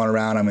bacon going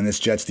around. This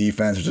Jets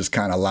defense was just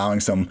kind of allowing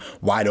some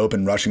wide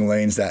open rushing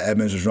lanes that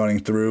Edmonds was running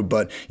through.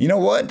 But you know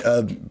what?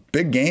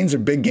 Big gains are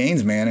big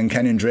gains, man, and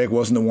Kenyon Drake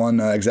wasn't the one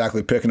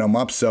exactly picking them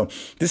up. So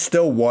this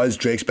still was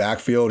Drake's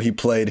backfield. He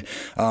played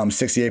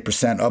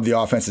 68% of the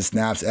offensive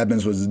snaps.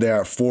 Edmonds was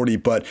there at 40,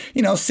 but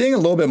seeing a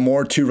little bit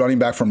more 2 running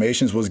back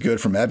formations was good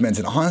from Edmonds.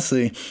 And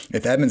honestly,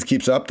 if Edmonds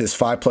keeps up this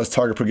 5+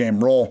 target per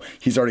game role,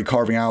 he's already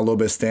carving out a little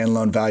bit of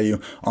standalone value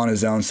on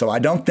his own. So I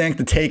don't think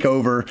the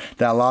takeover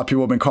that a lot of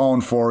people have been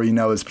calling for,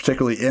 is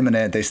particularly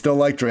imminent. They still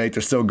like Drake.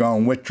 They're still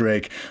going with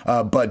Drake,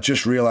 but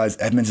just realize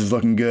Edmonds is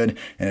looking good.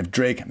 And if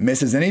Drake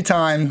misses any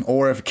time,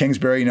 or if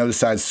Kingsbury,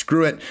 decides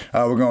screw it,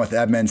 we're going with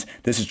Edmonds,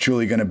 this is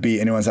truly going to be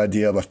anyone's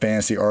idea of a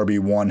fantasy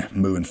RB1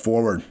 moving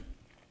forward.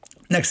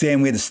 Next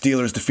game, we had the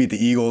Steelers defeat the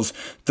Eagles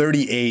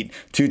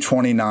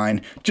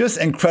 38-29. Just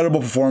incredible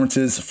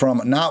performances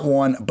from not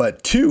one,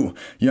 but 2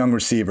 young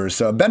receivers.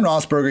 So Ben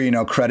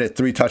Roethlisberger, credit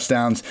 3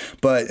 touchdowns.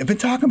 But I've been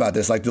talking about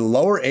this, like the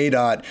lower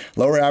ADOT,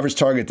 lower average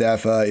target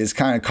depth is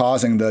kind of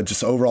causing the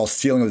just overall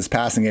ceiling of this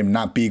passing game to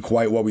not be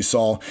quite what we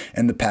saw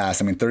in the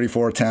past.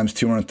 34 attempts,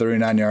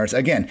 239 yards.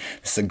 Again,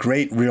 this is a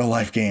great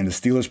real-life game. The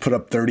Steelers put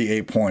up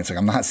 38 points.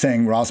 I'm not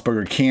saying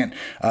Roethlisberger can't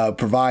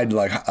provide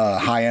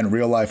high-end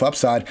real-life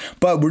upside,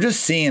 but we're just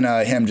seeing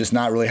him just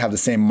not really have the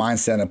same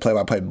mindset on a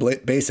play-by-play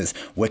basis,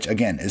 which,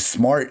 again, is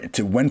smart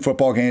to win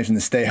football games and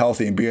to stay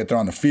healthy and be out there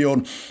on the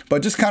field.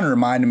 But just kind of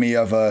reminded me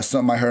of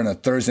something I heard on a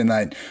Thursday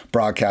night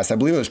broadcast. I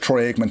believe it was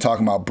Troy Aikman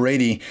talking about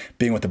Brady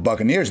being with the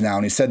Buccaneers now,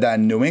 and he said that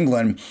in New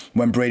England,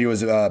 when Brady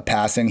was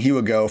passing, he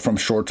would go from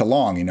short to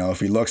long. If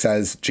he looks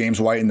at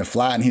James White in the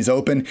flat and he's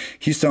open,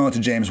 he's throwing it to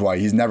James White.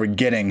 He's never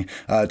getting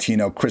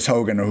to Chris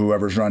Hogan or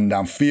whoever's running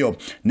downfield.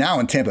 Now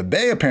in Tampa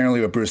Bay,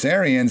 apparently with Bruce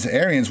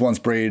Arians wants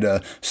Brady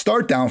to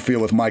start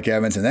downfield with Mike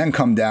Evans and then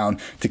come down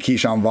to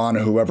Keyshawn Vaughn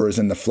or whoever is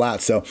in the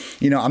flat. So,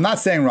 I'm not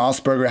saying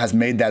Roethlisberger has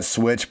made that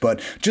switch,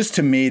 but just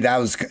to me,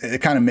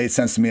 it kind of made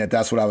sense to me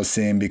that's what I was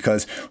seeing,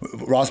 because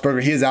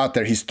Roethlisberger, he is out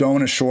there. He's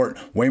throwing it short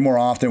way more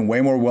often,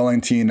 way more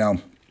willing to,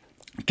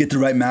 get the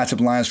right matchup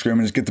line of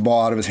scrimmage, get the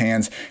ball out of his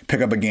hands,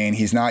 pick up a gain.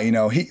 He's not,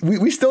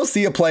 we still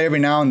see a play every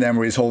now and then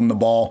where he's holding the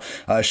ball,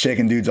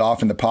 shaking dudes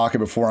off in the pocket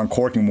before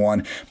uncorking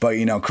one. But,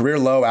 career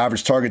low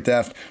average target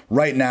depth.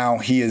 Right now,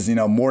 he is,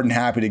 more than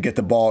happy to get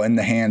the ball in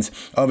the hands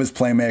of his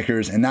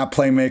playmakers. And that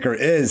playmaker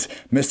is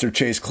Mr.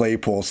 Chase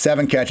Claypool.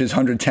 7 catches,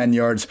 110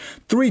 yards,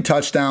 3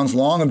 touchdowns,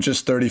 long of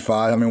just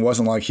 35. I mean, it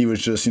wasn't like he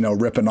was just,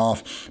 ripping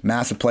off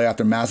massive play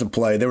after massive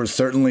play. There was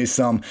certainly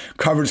some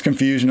coverage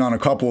confusion on a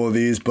couple of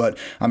these, but,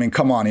 I mean,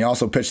 come on. He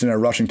also pitched in a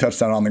rushing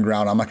touchdown on the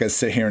ground. I'm not going to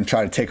sit here and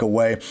try to take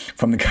away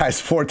from the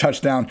guy's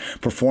 4-touchdown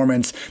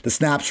performance. The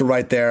snaps are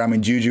right there. I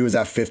mean, Juju was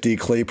at 50,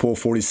 Claypool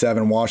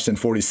 47, Washington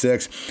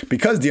 46.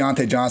 Because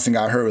Deontay Johnson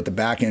got hurt with the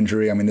back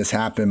injury, I mean, this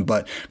happened.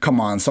 But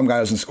come on, some guy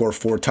doesn't score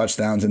 4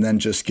 touchdowns and then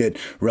just get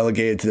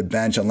relegated to the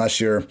bench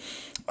unless you're,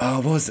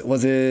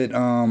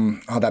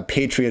 that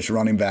Patriots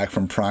running back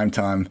from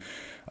primetime.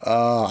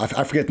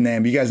 I forget the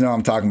name, but you guys know what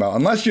I'm talking about.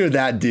 Unless you're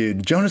that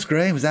dude, Jonas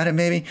Gray, was that it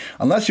maybe?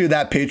 Unless you're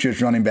that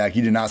Patriots running back,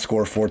 you do not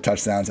score 4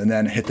 touchdowns and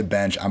then hit the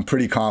bench. I'm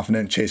pretty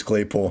confident Chase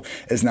Claypool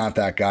is not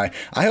that guy.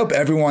 I hope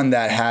everyone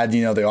that had, the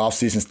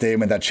offseason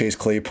statement that Chase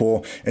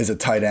Claypool is a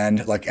tight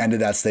end,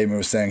 ended that statement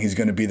with saying he's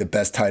going to be the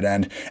best tight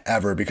end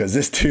ever, because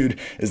this dude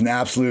is an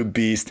absolute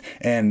beast.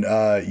 And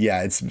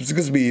it's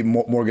going to be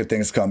more good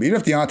things to come. Even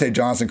if Deontay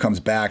Johnson comes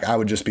back, I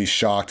would just be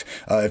shocked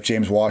if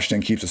James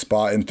Washington keeps a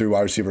spot in through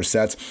wide receiver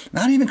sets.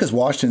 Not even because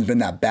Washington's been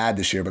that bad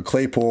this year, but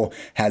Claypool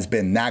has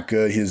been that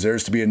good. He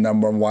deserves to be a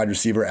number 1 wide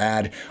receiver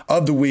ad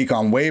of the week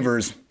on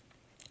waivers.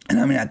 And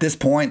I mean, at this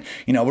point,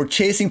 we're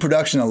chasing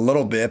production a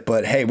little bit,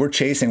 but hey, we're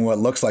chasing what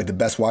looks like the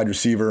best wide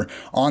receiver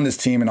on this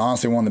team, and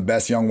honestly, one of the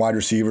best young wide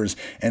receivers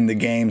in the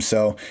game.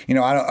 So, I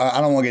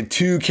don't want to get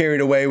too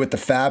carried away with the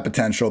fab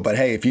potential, but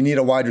hey, if you need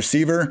a wide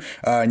receiver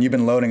and you've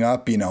been loading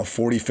up,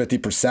 40,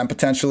 50%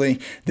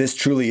 potentially, this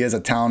truly is a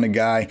talented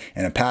guy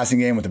in a passing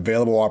game with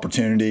available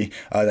opportunity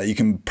that you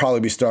can probably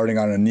be starting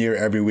on a near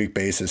every week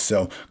basis.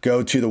 So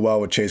go to the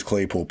well with Chase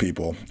Claypool,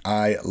 people.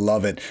 I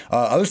love it.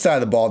 Other side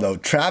of the ball, though,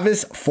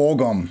 Travis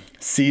Fulgham.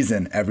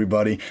 Season,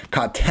 everybody.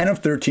 Caught 10 of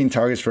 13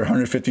 targets for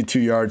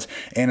 152 yards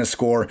and a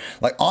score.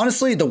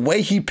 Honestly, the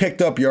way he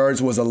picked up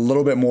yards was a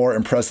little bit more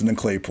impressive than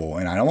Claypool.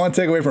 And I don't want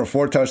to take away from a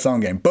 4-touchdown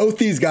game. Both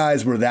these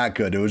guys were that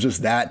good. It was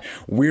just that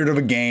weird of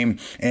a game.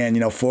 And,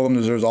 Fulgham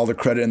deserves all the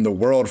credit in the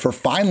world for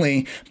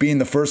finally being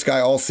the first guy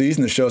all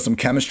season to show some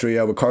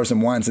chemistry with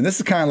Carson Wentz. And this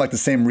is kind of the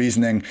same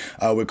reasoning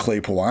with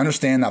Claypool. I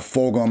understand that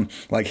Fulgham,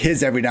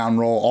 his every down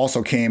role,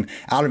 also came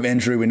out of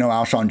injury. We know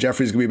Alshon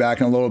Jeffrey's going to be back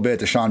in a little bit.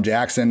 Deshaun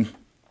Jackson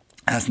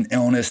has an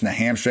illness and a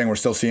hamstring. We're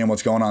still seeing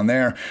what's going on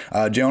there.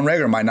 Jalen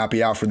Reagor might not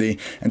be out for the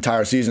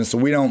entire season, so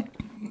we don't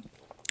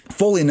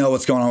fully know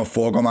what's going on with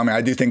Fulgham. I mean,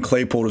 I do think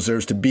Claypool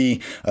deserves to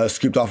be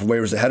scooped off of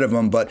waivers ahead of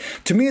him, but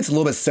to me, it's a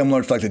little bit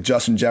similar to the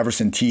Justin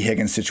Jefferson, T.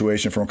 Higgins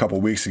situation from a couple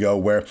of weeks ago,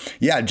 where,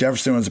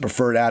 Jefferson was a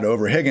preferred ad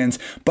over Higgins,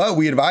 but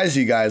we advise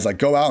you guys,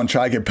 go out and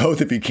try to get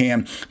both if you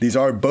can. These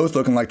are both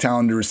looking like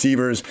talented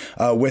receivers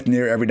with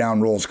near every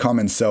down roles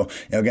coming. So,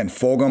 again,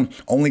 Fulgham,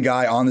 only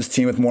guy on this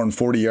team with more than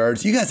 40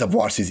 yards. You guys have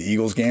watched these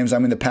Eagles games. I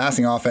mean, the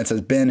passing offense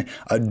has been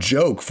a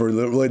joke for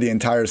really the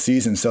entire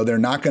season, so they're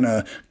not going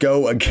to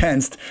go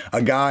against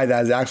a guy that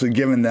has actually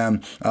given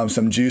them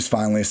some juice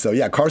finally.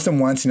 So Carson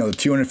Wentz, the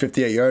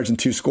 258 yards and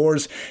 2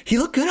 scores, he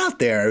looked good out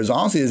there. It was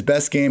honestly his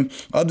best game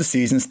of the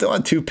season. Still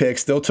had 2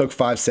 picks, still took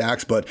 5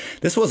 sacks, but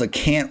this was a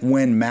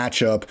can't-win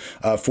matchup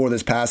for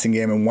this passing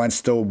game, and Wentz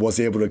still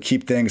was able to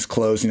keep things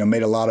close.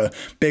 Made a lot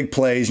of big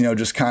plays.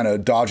 Just kind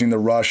of dodging the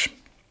rush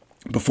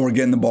before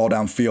getting the ball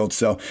downfield.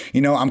 So,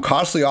 I'm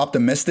cautiously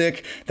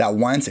optimistic that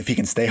Wentz, if he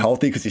can stay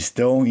healthy, because he's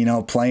still,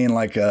 playing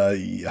I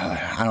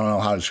don't know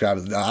how to describe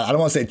it. I don't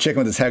want to say chicken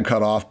with his head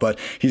cut off, but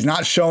he's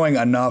not showing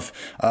enough,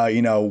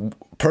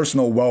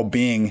 personal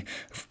well-being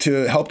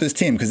to help this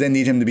team, because they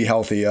need him to be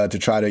healthy to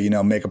try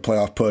to, make a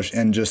playoff push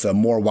and just a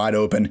more wide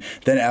open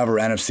than ever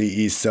NFC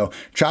East. So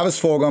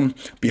Travis Fulgham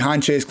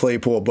behind Chase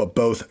Claypool, but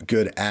both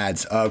good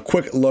ads.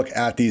 Quick look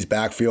at these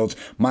backfields.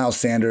 Miles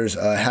Sanders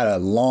had a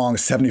long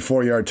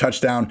 74-yard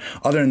touchdown.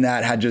 Other than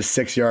that, had just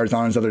 6 yards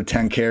on his other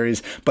 10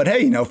 carries. But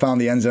hey,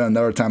 found the end zone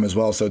another time as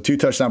well. So 2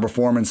 touchdown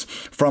performance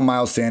from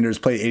Miles Sanders.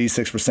 Played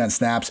 86%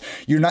 snaps.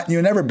 You're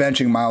never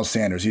benching Miles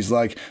Sanders. He's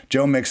like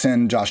Joe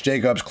Mixon, Josh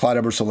Jacobs, Clyde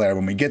Soler.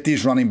 When we get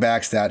these running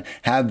backs that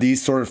have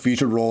these sort of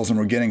featured roles and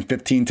we're getting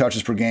 15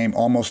 touches per game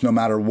almost no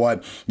matter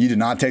what, you do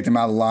not take them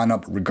out of the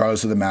lineup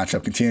regardless of the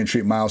matchup. Continue to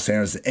treat Miles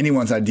Sanders as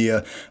anyone's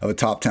idea of a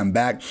top 10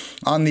 back.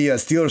 On the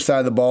Steelers side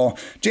of the ball,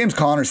 James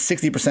Conner,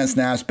 60%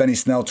 snaps, Benny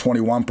Snell,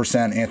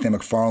 21%, Anthony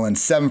McFarland,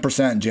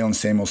 7%, Jalen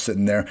Samuels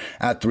sitting there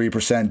at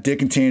 3%. Did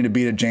continue to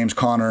beat a James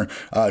Conner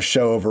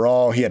show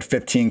overall. He had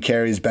 15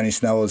 carries. Benny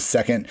Snell was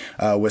second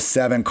with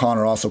 7.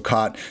 Conner also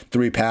caught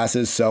 3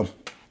 passes. So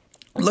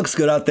looks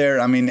good out there.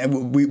 I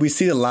mean, we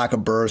see the lack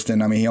of burst,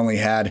 and I mean, he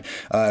had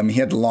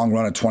the long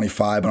run at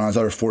 25, but on his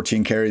other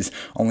 14 carries,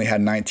 only had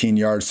 19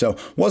 yards. So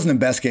wasn't the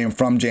best game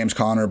from James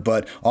Conner,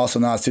 but also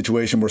not a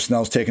situation where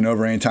Snell's taking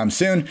over anytime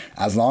soon.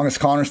 As long as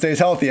Conner stays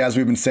healthy, as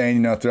we've been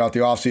saying, throughout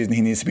the offseason,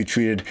 he needs to be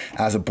treated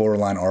as a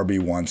borderline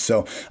RB1.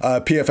 So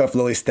PFF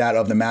Lilly stat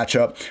of the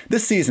matchup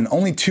this season: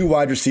 only 2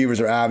 wide receivers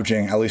are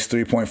averaging at least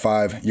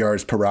 3.5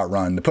 yards per route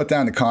run. To put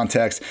that into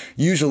context,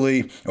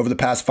 usually over the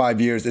past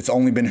 5 years, it's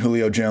only been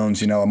Julio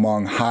Jones,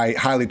 among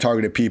highly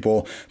targeted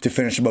people to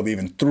finish above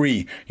even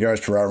 3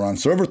 yards per route run.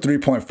 So over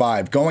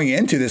 3.5. Going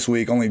into this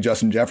week, only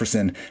Justin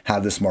Jefferson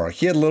had this mark.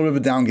 He had a little bit of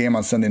a down game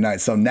on Sunday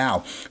night. So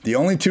now the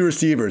only 2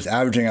 receivers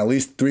averaging at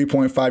least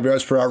 3.5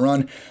 yards per route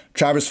run,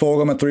 Travis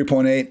Fulgham at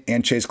 3.8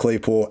 and Chase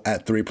Claypool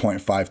at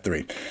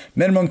 3.53.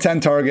 Minimum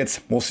 10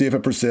 targets. We'll see if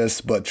it persists,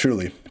 but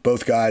truly,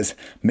 both guys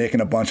making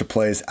a bunch of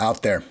plays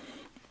out there.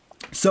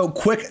 So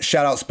quick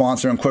shout out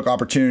sponsor and quick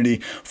opportunity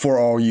for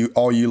all you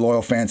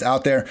loyal fans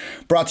out there.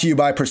 Brought to you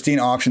by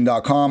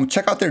pristineauction.com.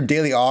 Check out their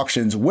daily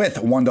auctions with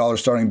 $1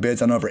 starting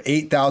bids on over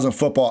 8,000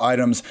 football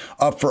items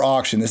up for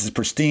auction. This is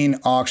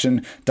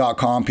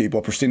pristineauction.com,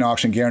 people. Pristine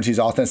Auction guarantees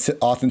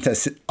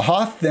authenticity,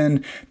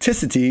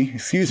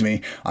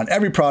 on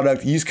every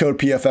product. Use code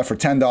PFF for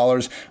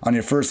 $10 on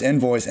your first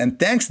invoice. And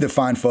thanks to the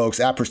fine folks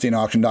at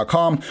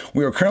pristineauction.com,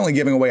 we are currently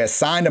giving away a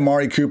signed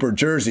Amari Cooper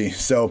jersey.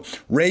 So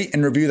rate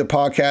and review the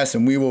podcast,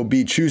 and we will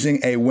be choosing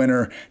a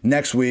winner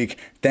next week.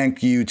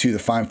 Thank you to the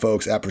fine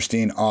folks at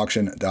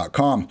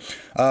pristineauction.com.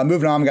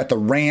 Moving on, we got the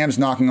Rams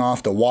knocking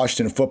off the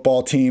Washington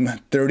football team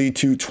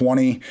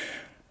 32-20.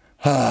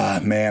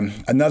 Man,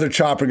 another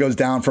chopper goes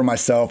down for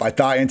myself. I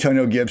thought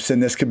Antonio Gibson,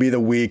 this could be the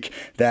week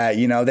that,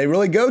 they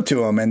really go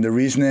to him. And the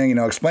reasoning,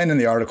 explained in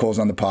the articles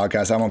on the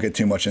podcast, I won't get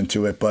too much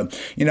into it.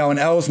 But, an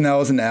L is an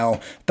L is an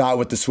L. Thought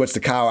with the switch to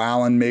Kyle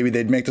Allen, maybe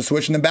they'd make the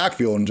switch in the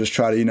backfield and just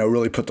try to,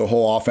 really put the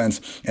whole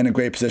offense in a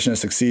great position to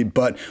succeed.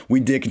 But we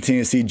did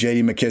continue to see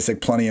J.D. McKissic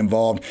plenty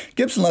involved.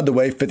 Gibson led the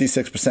way,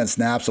 56%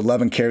 snaps,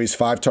 11 carries,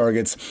 5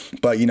 targets.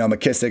 But,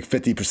 McKissic,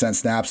 50%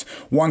 snaps,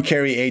 1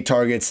 carry, 8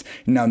 targets.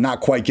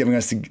 Not quite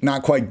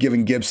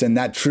giving Gibson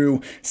that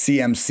true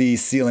CMC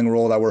ceiling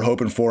role that we're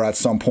hoping for at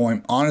some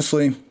point.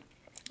 Honestly,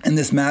 in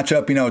this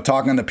matchup,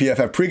 talking on the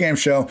PFF pregame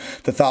show,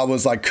 the thought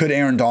was could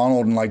Aaron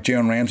Donald and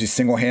Jalen Ramsey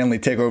single-handedly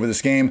take over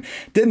this game?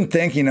 Didn't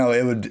think,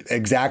 it would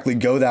exactly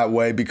go that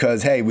way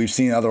because, hey, we've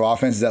seen other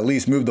offenses at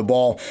least move the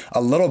ball a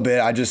little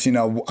bit. I just,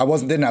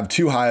 didn't have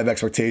too high of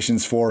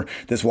expectations for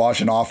this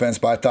Washington offense,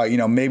 but I thought,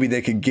 maybe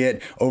they could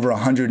get over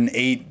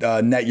 108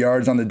 net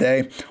yards on the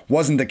day.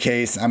 Wasn't the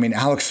case. I mean,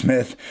 Alex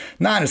Smith,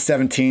 9 of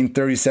 17,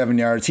 37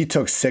 yards. He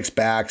took 6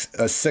 sacks,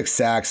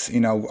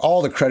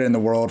 all the credit in the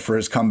world for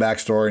his comeback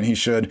story, and he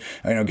should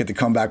get the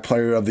Comeback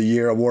Player of the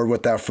Year award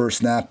with that first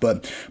snap.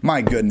 But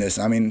my goodness,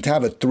 I mean, to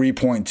have a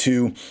 3.2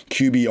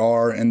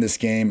 QBR in this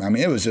game, I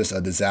mean, it was just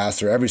a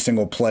disaster. Every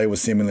single play was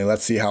seemingly,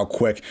 let's see how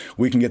quick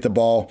we can get the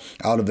ball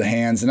out of the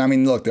hands. And I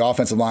mean, look, the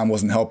offensive line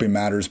wasn't helping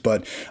matters,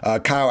 but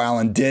Kyle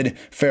Allen did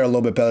fare a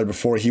little bit better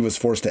before he was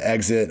forced to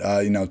exit.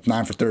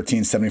 9 for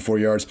 13, 74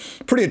 yards.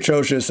 Pretty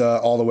atrocious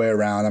all the way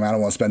around. I mean, I don't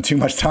want to spend too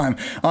much time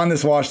on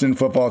this Washington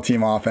football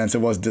team offense.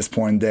 It was a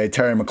disappointing day.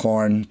 Terry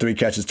McLaurin, 3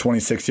 catches,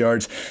 26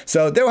 yards.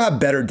 So they'll have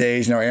better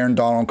days. Aaron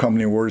Donald and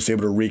company were just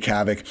able to wreak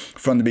havoc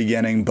from the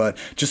beginning, but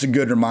just a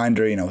good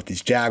reminder, with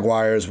these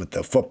Jaguars, with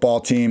the football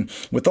team,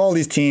 with all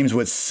these teams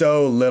with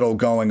so little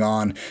going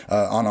on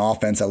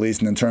offense, at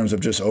least in terms of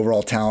just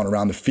overall talent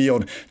around the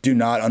field, do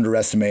not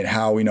underestimate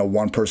how,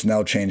 one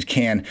personnel change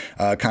can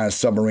kind of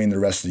submarine the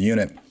rest of the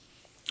unit.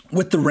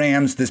 With the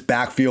Rams, this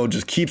backfield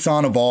just keeps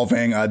on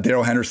evolving.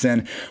 Darrell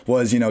Henderson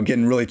was,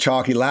 getting really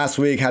chalky last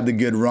week, had the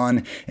good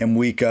run in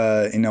weeks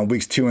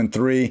 2 and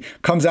 3.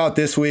 Comes out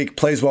this week,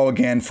 plays well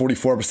again,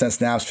 44%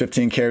 snaps,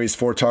 15 carries,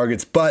 4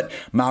 targets. But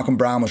Malcolm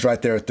Brown was right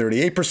there at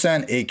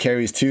 38%, 8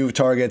 carries, 2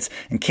 targets.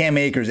 And Cam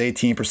Akers,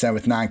 18%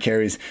 with 9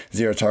 carries,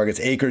 0 targets.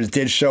 Akers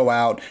did show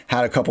out,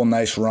 had a couple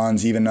nice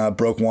runs, even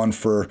broke one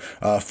for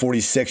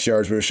 46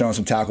 yards. We were showing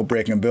some tackle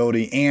breaking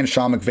ability. And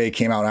Sean McVay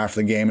came out after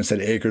the game and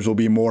said Akers will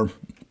be more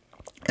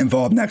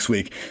involved next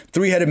week.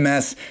 Three-headed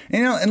mess.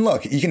 And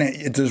look,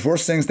 there's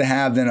worse things to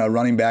have than a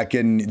running back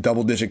getting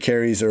double-digit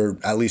carries or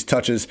at least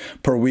touches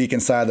per week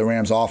inside the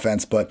Rams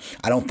offense, but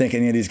I don't think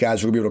any of these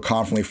guys will be able to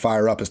confidently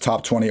fire up as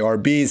top 20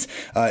 RBs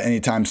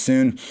anytime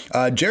soon.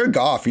 Jared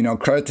Goff,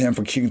 credit to him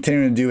for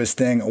continuing to do his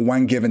thing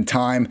when given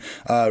time.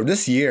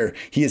 This year,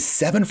 he is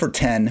 7 for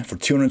 10 for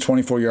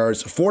 224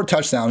 yards, 4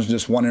 touchdowns, and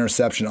just 1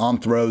 interception on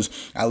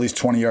throws, at least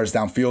 20 yards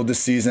downfield this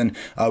season.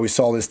 We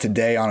saw this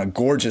today on a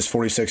gorgeous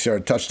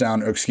 46-yard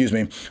touchdown,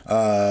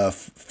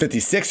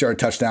 56-yard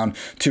touchdown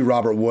to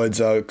Robert Woods.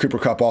 Cooper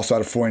Kupp also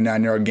had a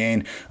 49-yard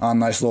gain on a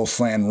nice little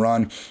slant and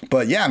run.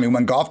 But yeah,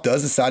 when Goff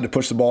does decide to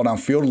push the ball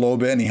downfield a little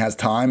bit and he has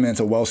time and it's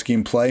a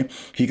well-schemed play,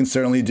 he can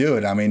certainly do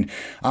it.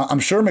 I'm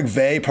sure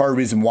McVay, part of the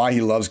reason why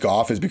he loves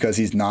Goff is because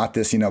he's not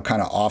this,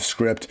 kind of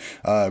off-script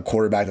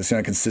quarterback that's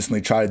going to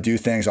consistently try to do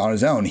things on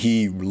his own.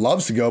 He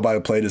loves to go by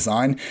the play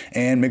design,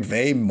 and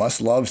McVay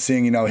must love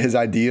seeing, his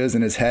ideas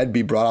in his head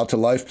be brought out to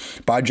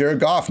life by Jared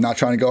Goff, not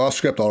trying to go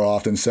off-script all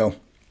often. So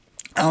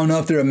I don't know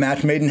if they're a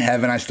match made in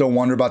heaven. I still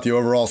wonder about the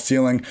overall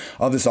ceiling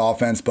of this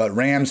offense. But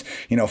Rams,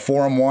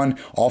 4-1,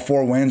 all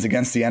 4 wins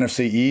against the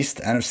NFC East.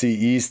 NFC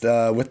East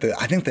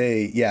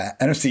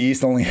NFC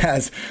East only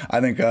has,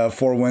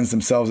 4 wins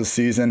themselves this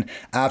season.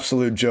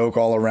 Absolute joke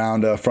all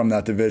around from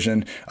that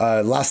division.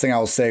 Last thing I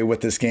will say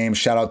with this game,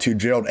 shout out to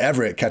Gerald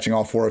Everett catching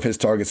all 4 of his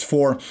targets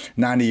for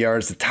 90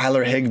 yards. The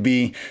Tyler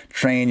Higbee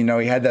train,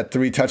 he had that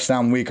 3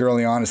 touchdown week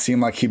early on. It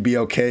seemed like he'd be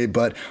okay.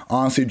 But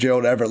honestly,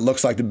 Gerald Everett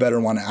looks like the better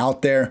one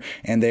out there,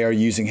 and they are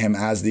using him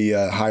as the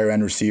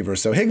higher-end receiver.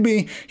 So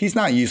Higbee, he's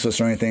not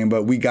useless or anything,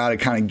 but we got to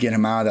kind of get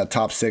him out of that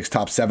top 6,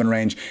 top 7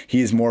 range.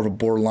 He is more of a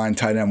borderline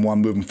tight end 1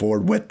 moving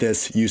forward with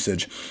this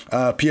usage.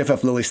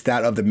 PFF Lilly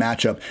stat of the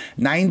matchup,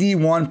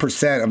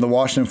 91% of the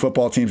Washington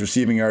football team's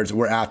receiving yards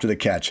were after the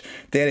catch.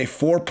 They had a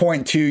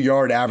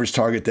 4.2-yard average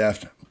target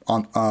depth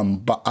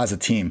as a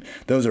team.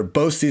 Those are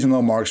both season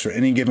low marks for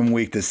any given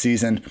week this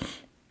season.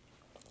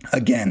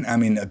 Again,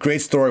 a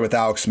great story with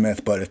Alex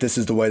Smith, but if this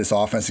is the way this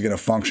offense is going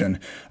to function,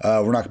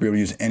 we're not going to be able to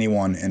use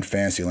anyone in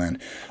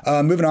Fantasyland.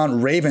 Moving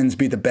on, Ravens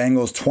beat the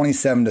Bengals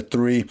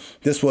 27-3.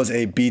 This was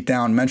a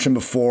beatdown. Mentioned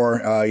before,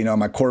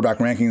 my quarterback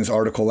rankings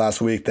article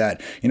last week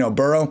that,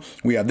 Burrow,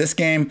 we have this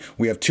game.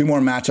 We have 2 more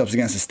matchups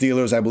against the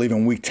Steelers, I believe,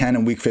 in week 10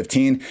 and week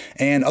 15.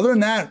 And other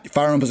than that,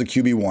 fire him up as a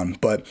QB1.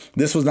 But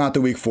this was not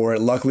the week for it.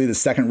 Luckily, the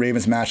second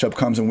Ravens matchup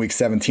comes in week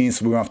 17,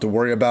 so we don't have to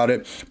worry about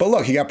it. But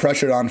look, he got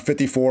pressured on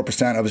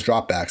 54% of his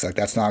dropbacks. Like,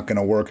 that's not going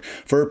to work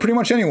for pretty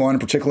much anyone,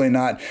 particularly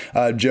not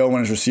Joe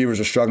when his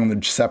receivers are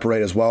struggling to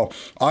separate as well.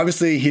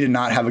 Obviously, he did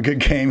not have a good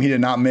game. He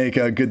did not make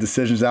good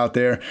decisions out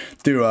there.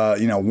 Threw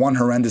one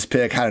horrendous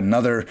pick, had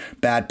another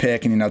bad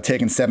pick, and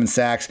taking 7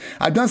 sacks.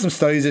 I've done some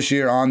studies this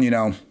year on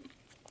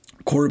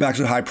quarterbacks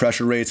with high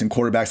pressure rates and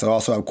quarterbacks that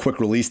also have quick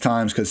release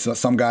times, because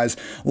some guys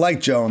like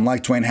Joe and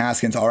like Dwayne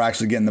Haskins are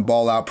actually getting the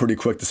ball out pretty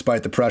quick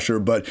despite the pressure.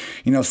 But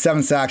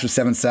 7 sacks or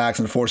 7 sacks.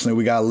 Unfortunately,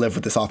 we got to live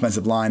with this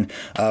offensive line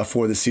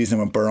for the season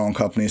with Burrow and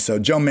company. So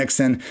Joe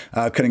Mixon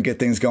couldn't get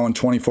things going.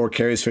 24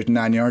 carries,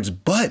 59 yards.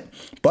 But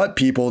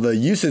people, the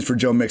usage for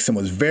Joe Mixon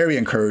was very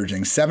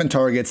encouraging. 7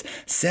 targets,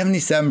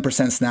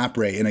 77% snap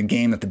rate in a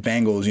game that the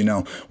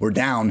Bengals, were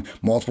down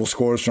multiple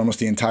scores for almost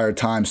the entire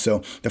time.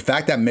 So the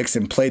fact that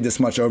Mixon played this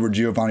much over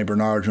Giovanni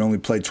Bernard, who only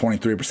played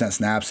 23%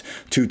 snaps,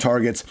 2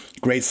 targets.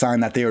 Great sign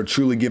that they are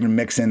truly giving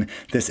Mixon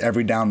this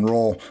every down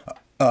role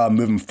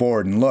moving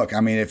forward. And look,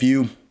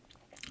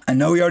 I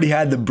know we already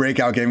had the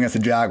breakout game against the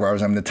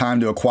Jaguars. The time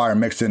to acquire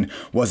Mixon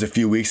was a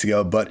few weeks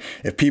ago. But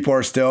if people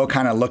are still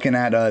kind of looking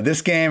at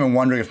this game and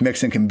wondering if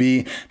Mixon can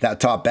be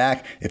that top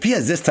back, if he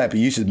has this type of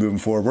usage moving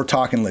forward, we're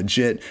talking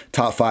legit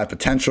top 5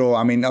 potential.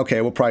 Okay,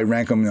 we'll probably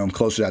rank him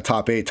closer to that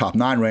top 8, top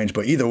 9 range.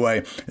 But either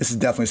way, this is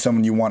definitely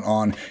someone you want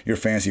on your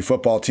fantasy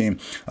football team.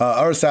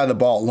 Other side of the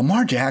ball,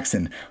 Lamar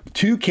Jackson,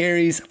 2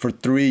 carries for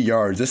 3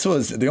 yards. This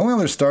was the only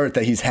other start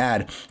that he's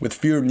had with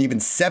fewer than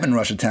even 7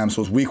 rush attempts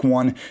was week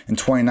 1 in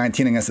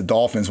 2019 against the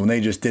Dolphins, when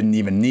they just didn't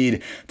even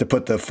need to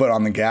put the foot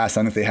on the gas.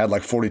 I think they had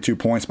like 42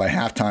 points by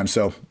halftime.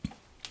 So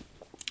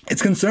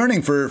it's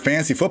concerning for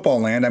fantasy football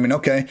land.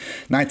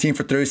 19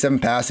 for 37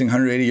 passing,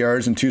 180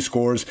 yards and 2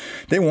 scores.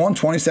 They won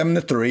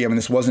 27-3.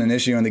 This wasn't an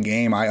issue in the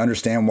game. I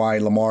understand why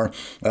Lamar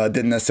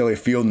didn't necessarily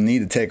feel the need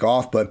to take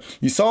off, but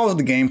you saw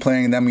the game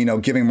plan, them,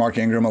 giving Mark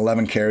Ingram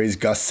 11 carries,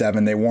 Gus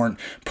 7. They weren't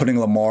putting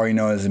Lamar,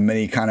 as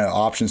many kind of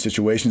option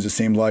situations, it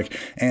seemed like.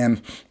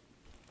 And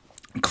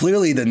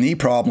clearly the knee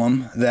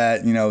problem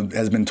that,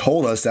 has been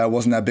told us that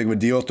wasn't that big of a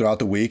deal throughout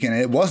the week. And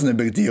it wasn't a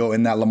big deal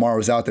in that Lamar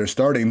was out there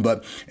starting,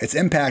 but it's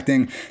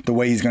impacting the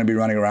way he's going to be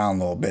running around a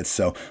little bit.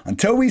 So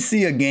until we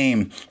see a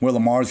game where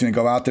Lamar's going to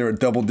go out there at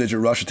double-digit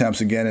rush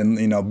attempts again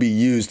and, be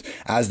used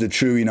as the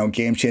true,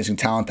 game-changing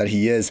talent that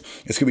he is,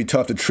 it's going to be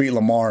tough to treat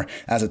Lamar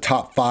as a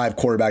top 5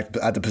 quarterback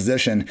at the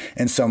position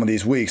in some of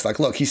these weeks. Like,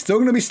 look, he's still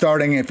going to be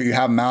starting if you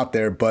have him out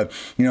there, but,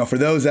 for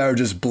those that are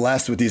just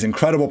blessed with these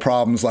incredible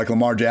problems like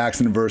Lamar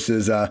Jackson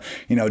versus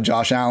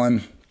Josh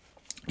Allen,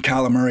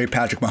 Kyler Murray,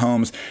 Patrick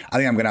Mahomes, I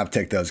think I'm going to have to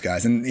take those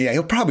guys. And yeah,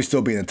 he'll probably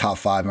still be in the top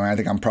 5. I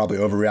think I'm probably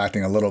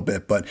overreacting a little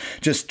bit, but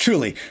just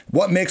truly,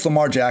 what makes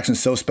Lamar Jackson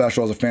so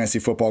special as a fantasy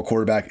football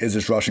quarterback is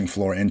his rushing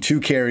floor. And 2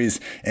 carries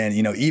and,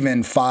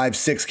 even 5,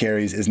 6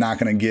 carries is not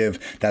going to give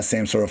that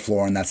same sort of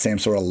floor and that same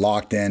sort of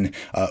locked in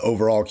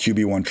overall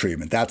QB1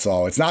 treatment. That's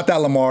all. It's not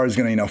that Lamar is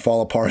going to,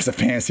 fall apart as a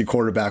fantasy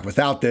quarterback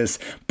without this,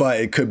 but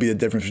it could be the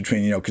difference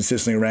between,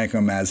 consistently ranking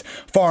him as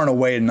far and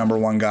away the number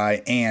 1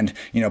 guy and,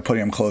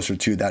 putting him closer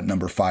to that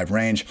number 5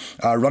 range.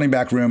 Running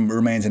back room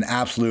remains an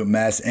absolute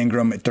mess.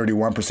 Ingram at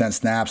 31%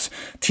 snaps.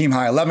 Team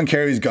high 11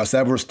 carries. Gus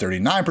Edwards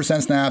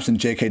 39% snaps. And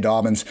J.K.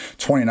 Dobbins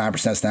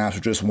 29% snaps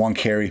with just 1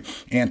 carry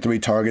and 3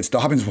 targets.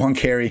 Dobbins 1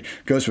 carry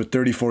goes for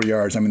 34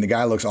 yards. The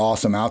guy looks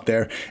awesome out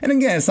there. And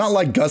again, it's not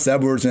like Gus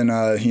Edwards and,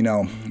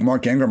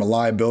 Mark Ingram are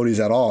liabilities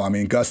at all.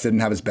 Gus didn't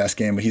have his best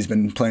game, but he's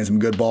been playing some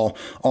good ball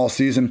all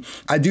season.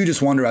 I do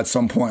just wonder at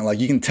some point,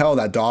 you can tell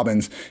that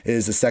Dobbins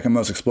is the second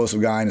most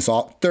explosive guy in this,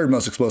 third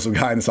most explosive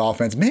guy in this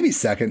offense, maybe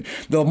second.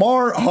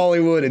 Lamar,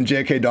 Hollywood, and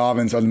J.K.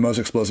 Dobbins are the most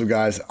explosive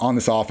guys on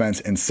this offense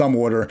in some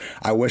order.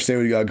 I wish they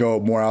would go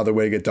more out of their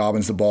way to get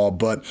Dobbins the ball,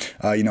 but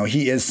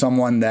he is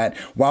someone that,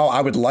 while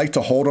I would like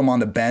to hold him on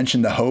the bench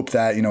in the hope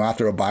that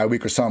after a bye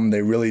week or something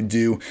they really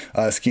do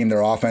scheme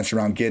their offense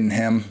around getting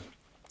him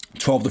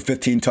 12 to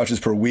 15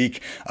 touches per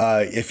week.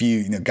 If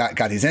you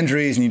got these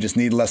injuries and you just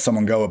need to let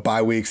someone go at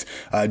bye weeks,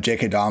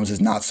 J.K. Dobbins is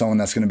not someone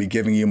that's going to be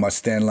giving you much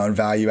standalone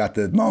value at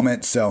the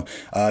moment. So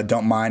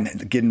don't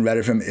mind getting rid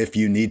of him if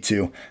you need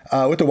to.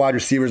 With the wide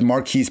receivers,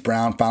 Marquise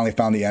Brown finally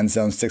found the end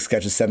zone, 6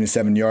 catches,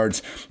 77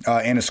 yards,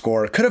 and a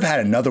score. Could have had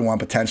another one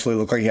potentially.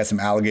 Looked like he had some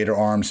alligator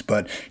arms,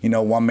 but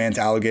one man's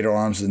alligator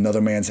arms is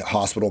another man's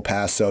hospital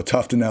pass. So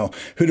tough to know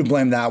who to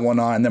blame that one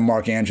on. And then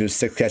Mark Andrews,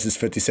 6 catches,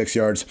 56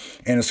 yards,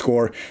 and a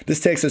score.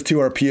 This takes us to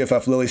our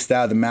PFF Lily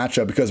stat of the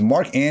matchup because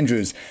Mark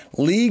Andrews,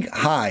 league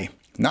high,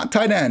 not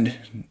tight end,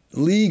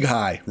 league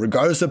high,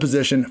 regardless of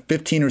position,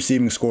 15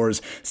 receiving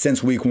scores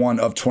since week 1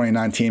 of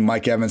 2019.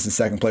 Mike Evans in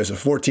second place with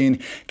 14.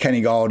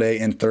 Kenny Golladay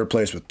in third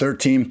place with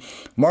 13.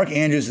 Mark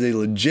Andrews is a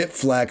legit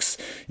flex,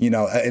 and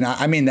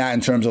I mean that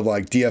in terms of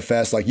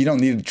DFS. You don't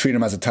need to treat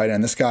him as a tight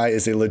end. This guy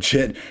is a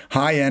legit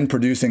high-end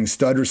producing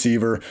stud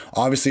receiver.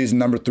 Obviously, he's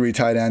number 3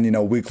 tight end,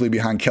 weekly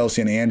behind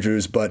Kelsey and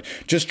Andrews, but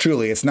just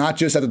truly, it's not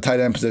just at the tight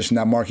end position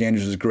that Mark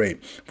Andrews is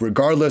great.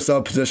 Regardless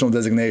of positional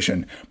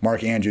designation,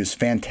 Mark Andrews,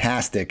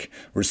 fantastic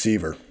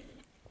receiver.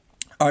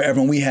 All right,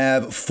 everyone, we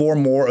have 4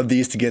 more of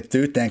these to get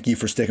through. Thank you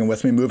for sticking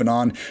with me. Moving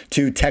on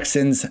to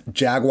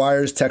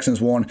Texans-Jaguars.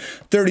 Texans won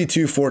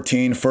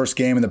 32-14, first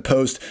game in the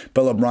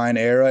post-Bill O'Brien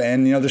era.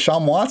 And,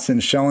 Deshaun Watson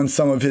showing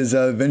some of his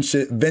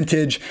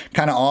vintage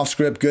kind of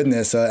off-script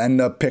goodness.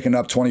 Ended up picking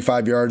up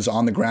 25 yards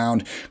on the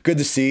ground. Good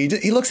to see.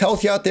 He looks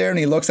healthy out there, and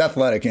he looks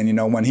athletic.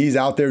 And, when he's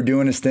out there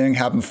doing his thing,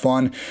 having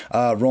fun,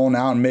 rolling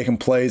out and making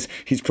plays,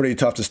 he's pretty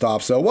tough to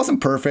stop. So it wasn't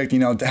perfect.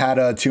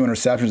 Had 2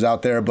 interceptions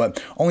out there,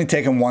 but only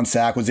taking 1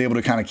 sack, was able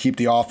to kind of keep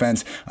the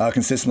offense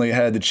consistently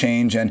ahead of the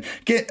change and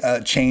get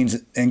change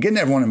and getting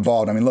everyone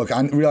involved. Look,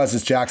 I realize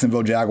this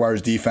Jacksonville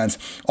Jaguars defense,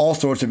 all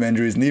sorts of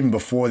injuries, and even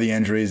before the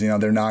injuries,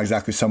 they're not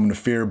exactly someone to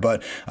fear,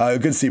 but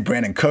good to see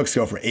Brandon Cooks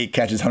go for 8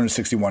 catches,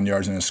 161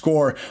 yards and a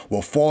score.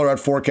 Will Fuller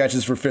had 4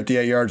 catches for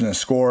 58 yards and a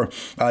score.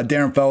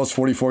 Darren Fells,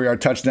 44-yard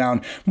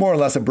touchdown, more or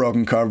less a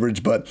broken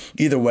coverage, but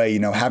either way,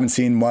 haven't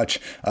seen much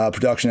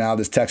production out of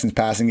this Texans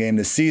passing game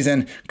this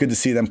season. Good to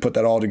see them put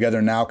that all together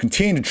now.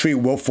 Continue to treat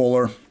Will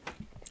Fuller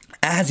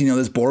as,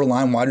 this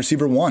borderline wide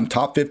receiver 1,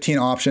 top 15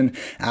 option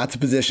at the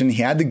position.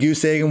 He had the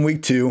goose egg in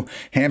week 2,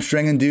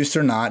 hamstring induced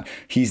or not.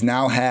 He's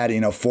now had,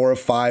 4 of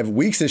 5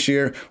 weeks this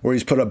year where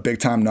he's put up big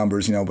time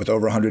numbers, with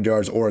over 100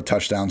 yards or a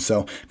touchdown.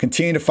 So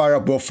continue to fire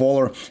up Will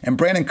Fuller and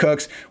Brandon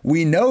Cooks.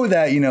 We know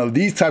that,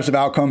 these types of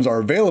outcomes are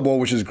available,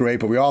 which is great,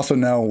 but we also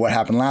know what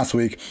happened last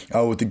week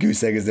with the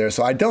goose egg is there.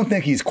 So I don't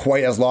think he's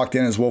quite as locked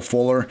in as Will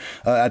Fuller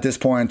at this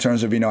point in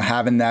terms of,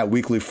 having that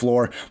weekly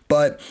floor,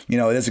 but,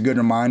 it is a good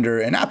reminder.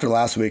 And after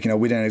last week,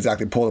 we didn't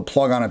exactly pull the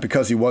plug on it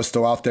because he was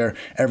still out there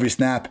every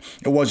snap.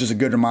 It was just a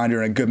good reminder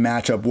and a good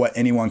matchup what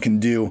anyone can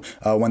do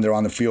when they're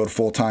on the field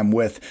full-time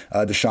with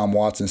Deshaun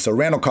Watson. So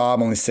Randall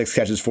Cobb, only 6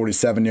 catches,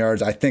 47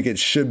 yards. I think it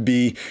should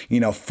be,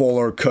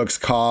 Fuller, Cooks,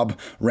 Cobb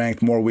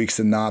ranked more weeks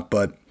than not,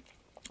 but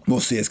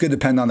we'll see. It's going to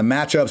depend on the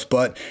matchups,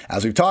 but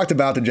as we've talked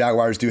about, the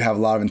Jaguars do have a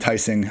lot of the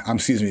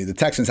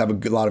Texans have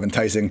a lot of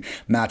enticing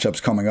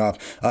matchups coming up.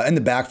 In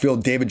the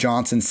backfield, David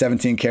Johnson,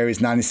 17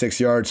 carries, 96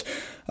 yards.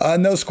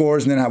 No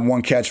scores, and then have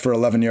 1 catch for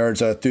 11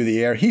 yards through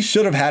the air. He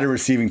should have had a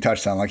receiving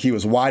touchdown. He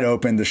was wide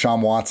open. Deshaun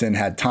Watson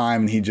had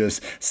time, and he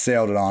just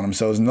sailed it on him.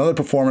 So it was another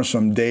performance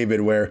from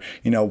David where,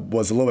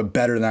 was a little bit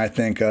better than I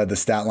think the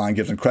stat line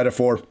gives him credit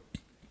for.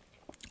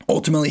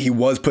 Ultimately, he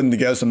was putting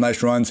together some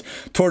nice runs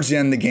towards the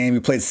end of the game. He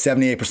played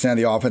 78% of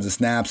the offensive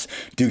snaps.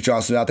 Duke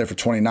Johnson was out there for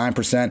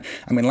 29%.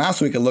 I mean,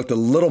 last week it looked a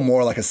little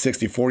more like a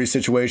 60-40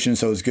 situation,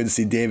 so it was good to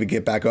see David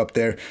get back up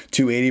there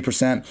to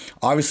 80%.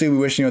 Obviously, we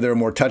wish there were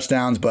more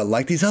touchdowns, but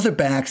like these other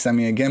backs, I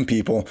mean, again,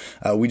 people,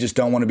 we just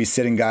don't want to be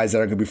sitting guys that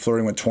are going to be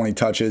flirting with 20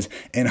 touches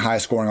in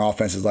high-scoring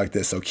offenses like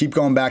this. So keep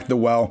going back to the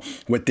well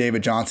with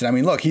David Johnson. I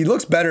mean, look, he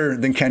looks better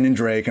than Kenyon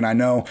Drake, and I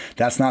know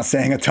that's not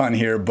saying a ton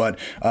here, but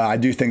I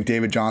do think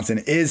David Johnson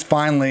is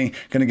finally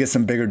going to get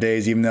some bigger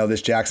days, even though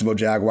this Jacksonville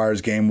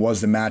Jaguars game was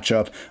the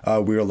matchup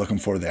we were looking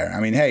for there. I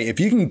mean, hey, if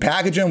you can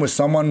package him with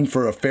someone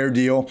for a fair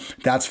deal,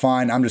 that's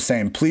fine. I'm just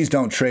saying, please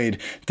don't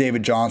trade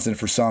David Johnson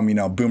for some,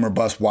 boomer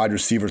bust wide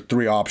receiver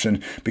 3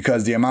 option,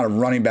 because the amount of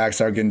running backs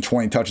that are getting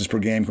 20 touches per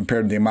game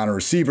compared to the amount of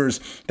receivers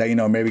that,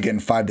 maybe getting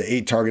 5 to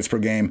 8 targets per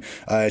game,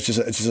 it's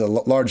just a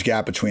large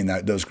gap between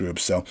those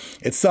groups. So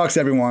it sucks,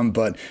 everyone,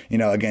 but,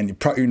 again,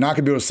 you're not going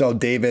to be able to sell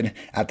David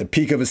at the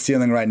peak of his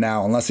ceiling right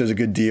now unless there's a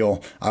good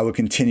deal. I would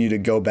continue to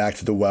go back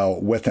to the well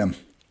with him.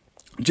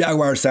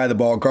 Jaguars side of the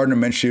ball, Gardner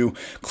Minshew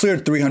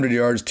cleared 300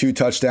 yards, 2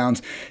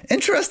 touchdowns.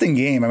 Interesting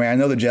game. I mean, I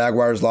know the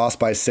Jaguars lost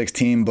by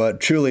 16, but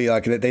truly,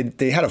 like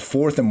they had a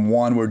 4th and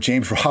 1 where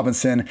James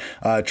Robinson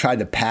tried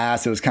to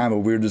pass. It was kind of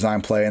a weird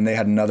design play, and they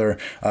had another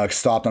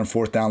stopped on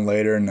 4th down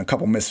later, and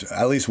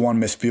at least one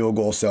missed field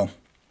goal. So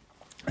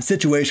a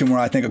situation where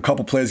I think a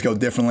couple plays go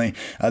differently,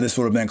 this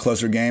would have been a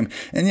closer game.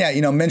 And yeah,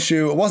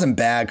 Minshew, it wasn't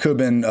bad. Could have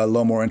been a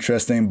little more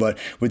interesting. But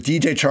with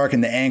DJ Chark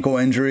and the ankle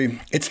injury,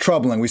 it's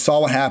troubling. We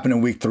saw what happened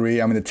in week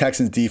 3. I mean, the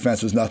Texans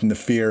defense was nothing to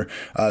fear.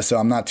 So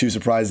I'm not too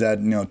surprised that,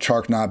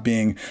 Chark not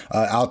being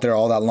out there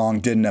all that long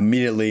didn't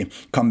immediately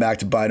come back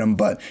to bite him.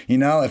 But,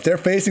 if they're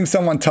facing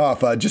someone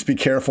tough, just be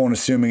careful in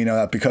assuming,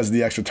 that because of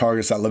the extra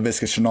targets that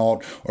Laviska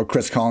Shenault or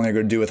Chris Conley are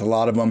going to do with a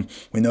lot of them,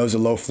 we know there's a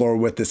low floor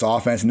with this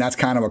offense. And that's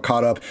kind of what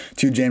caught up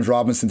to James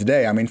Robinson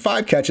today. I mean,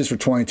 5 catches for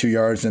 22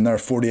 yards and there are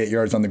 48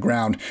 yards on the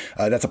ground.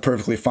 That's a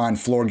perfectly fine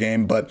floor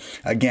game. But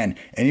again,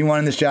 anyone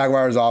in this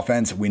Jaguars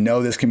offense, we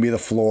know this can be the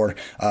floor.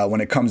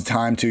 When it comes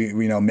time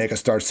to, make a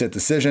start-sit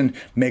decision,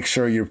 make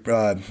sure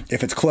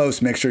if it's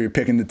close, make sure you're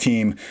picking the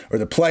team or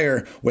the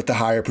player with the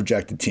higher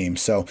projected team.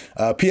 So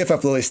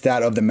PFF Lilly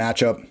stat of the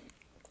matchup.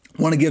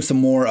 Want to give some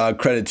more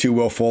credit to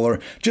Will Fuller.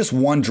 Just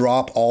 1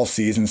 drop all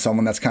season.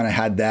 Someone that's kind of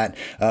had that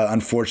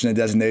unfortunate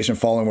designation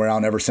following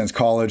around ever since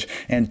college.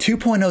 And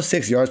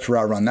 2.06 yards per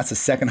route run. That's the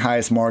 2nd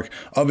highest mark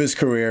of his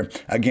career.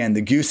 Again,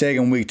 the goose egg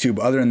in week 2.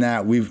 But other than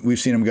that, we've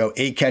seen him go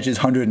 8 catches,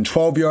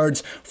 112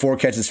 yards, 4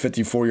 catches,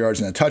 54 yards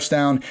and a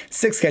touchdown,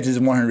 6 catches,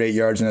 108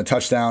 yards and a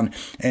touchdown,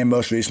 and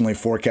most recently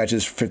 4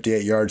 catches,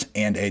 58 yards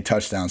and a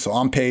touchdown. So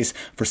on pace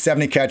for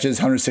 70 catches,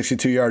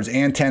 162 yards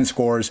and 10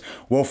 scores.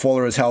 Will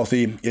Fuller is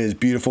healthy. It is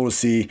beautiful to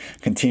see.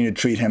 Continue to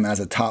treat him as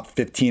a top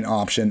 15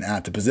 option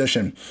at the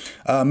position.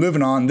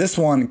 Moving on, this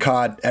one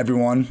caught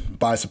everyone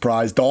by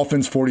surprise.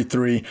 Dolphins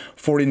 43,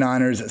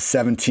 49ers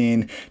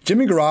 17.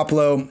 Jimmy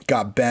Garoppolo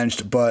got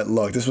benched, but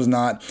look,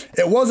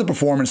 it was a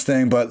performance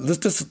thing, but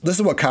this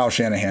is what Kyle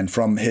Shanahan,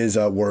 from his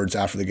words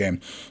after the game.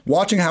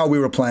 Watching how we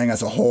were playing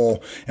as a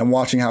whole and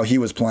watching how he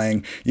was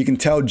playing, you can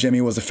tell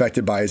Jimmy was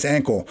affected by his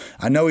ankle.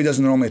 I know he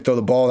doesn't normally throw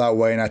the ball that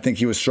way, and I think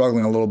he was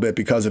struggling a little bit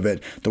because of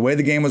it. The way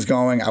the game was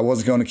going, I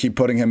wasn't going to keep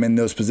putting him in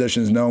those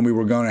positions knowing we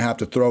were going to have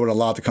to throw it a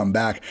lot to come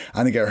back.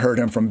 I think it hurt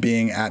him from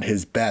being at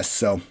his best.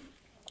 So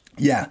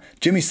yeah,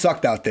 Jimmy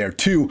sucked out there.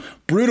 2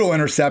 brutal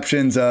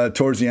interceptions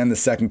towards the end of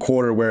the second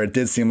quarter, where it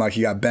did seem like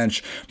he got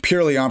benched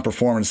purely on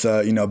performance,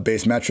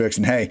 based metrics.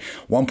 And hey,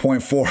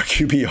 1.4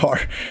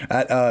 QBR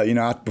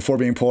at before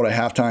being pulled at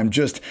halftime.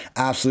 Just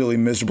absolutely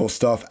miserable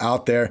stuff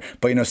out there.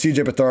 But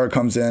CJ Beathard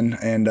comes in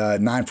and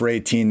 9 for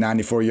 18,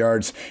 94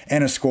 yards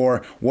and a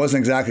score. Wasn't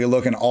exactly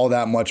looking all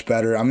that much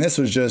better. I mean, this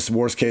was just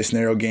worst case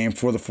scenario game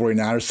for the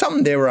 49ers.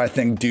 Something they were, I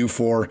think, due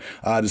for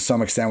to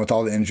some extent with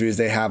all the injuries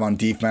they have on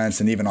defense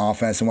and even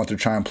offense and what they're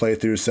trying to play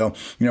through. So,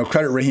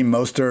 credit Raheem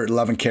Mostert,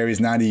 11 carries,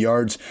 90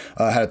 yards,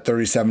 had a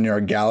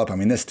 37-yard gallop. I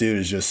mean, this dude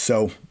is just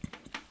so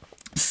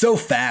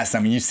fast. I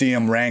mean, you see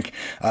him rank.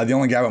 The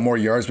only guy with more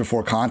yards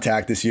before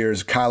contact this year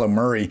is Kyler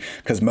Murray,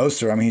 because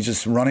Mostert, I mean, he's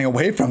just running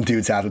away from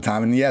dudes half the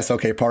time. And yes,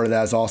 okay, part of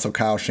that is also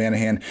Kyle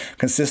Shanahan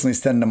consistently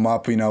setting him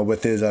up,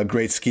 with his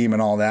great scheme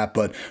and all that.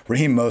 But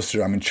Raheem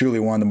Mostert, I mean, truly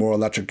one of the more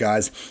electric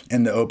guys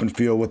in the open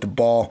field with the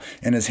ball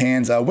in his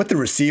hands. With the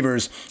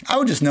receivers, I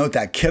would just note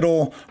that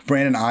Kittle,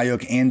 Brandon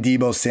Ayuk, and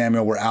Deebo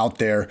Samuel were out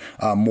there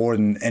more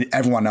than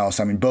everyone else.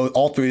 I mean,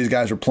 all 3 of these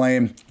guys were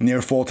playing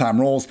near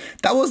full-time roles.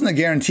 That wasn't a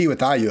guarantee with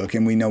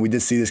Ayuk. And we know we did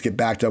see this get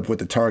backed up with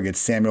the targets.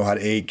 Samuel had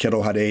 8,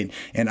 Kittle had 8,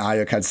 and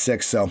Ayuk had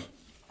 6. So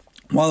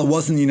While it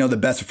wasn't, the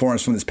best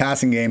performance from this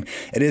passing game,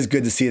 it is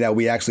good to see that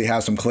we actually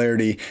have some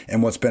clarity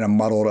in what's been a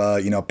muddled,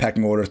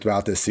 pecking order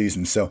throughout this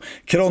season. So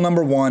Kittle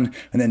number 1,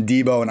 and then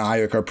Debo and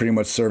Ayuk are pretty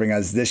much serving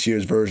as this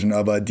year's version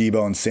of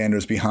Debo and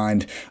Sanders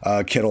behind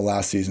Kittle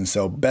last season.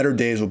 So better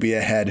days will be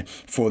ahead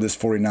for this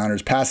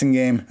 49ers passing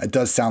game. It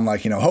does sound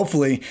like,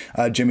 hopefully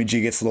Jimmy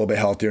G gets a little bit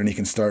healthier and he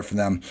can start for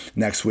them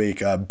next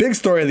week. Big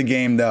story of the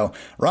game, though,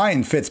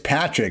 Ryan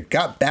Fitzpatrick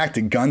got back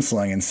to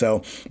gunslinging.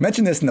 So I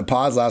mentioned this in the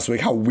pods last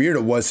week, how weird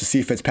it was to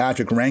see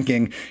Fitzpatrick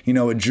ranking,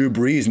 with Drew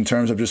Brees in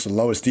terms of just the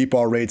lowest deep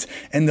ball rates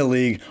in the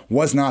league.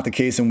 Was not the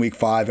case in week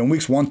 5. In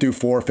weeks 1 through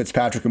 4,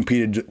 Fitzpatrick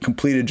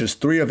completed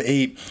just 3 of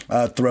 8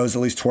 throws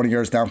at least 20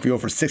 yards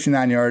downfield for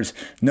 69 yards,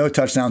 no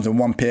touchdowns and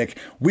 1 pick.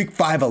 Week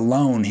 5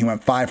 alone, he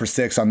went 5 for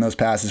 6 on those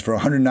passes for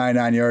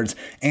 199 yards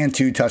and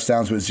 2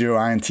 touchdowns with 0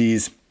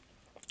 INTs.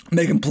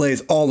 Making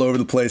plays all over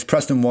the place.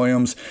 Preston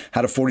Williams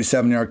had a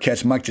 47-yard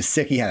catch. Mike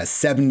Gesicki had a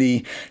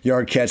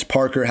 70-yard catch.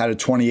 Parker had a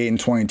 28 and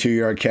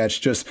 22-yard catch.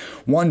 Just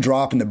one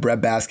drop in the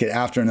breadbasket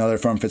after another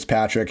from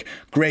Fitzpatrick.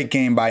 Great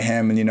game by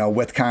him. And,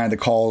 with kind of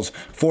the calls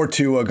for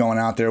Tua going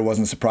out there, it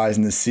wasn't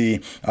surprising to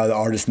see the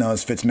artist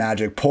knows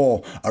Fitzmagic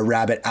pull a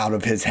rabbit out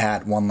of his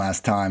hat one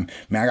last time.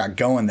 Man, I got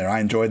going there. I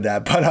enjoyed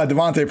that. But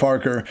Devontae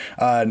Parker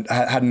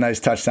had a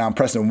nice touchdown.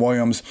 Preston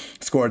Williams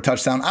scored a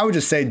touchdown. I would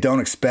just say don't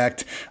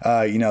expect,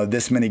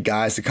 this many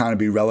guys to kind of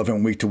be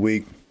relevant week to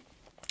week.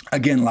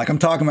 Again, like I'm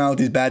talking about with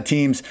these bad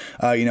teams,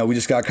 we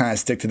just got to kind of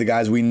stick to the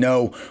guys we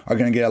know are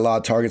going to get a lot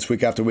of targets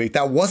week after week.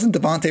 That wasn't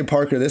Devontae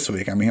Parker this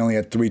week. I mean, he only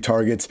had 3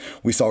 targets.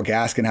 We saw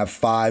Gaskin have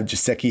 5,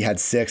 Gesicki had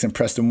 6, and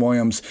Preston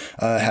Williams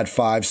had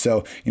 5.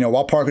 So,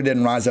 while Parker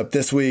didn't rise up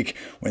this week,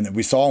 when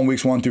we saw in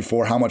weeks 1 through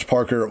 4 how much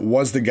Parker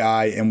was the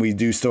guy, and we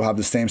do still have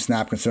the same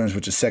snap concerns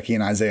with Gesicki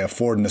and Isaiah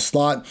Ford in the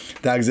slot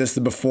that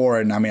existed before.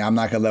 And I mean, I'm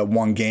not going to let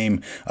one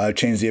game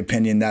change the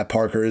opinion that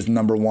Parker is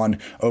number 1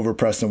 over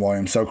Preston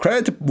Williams. So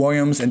credit to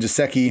Williams and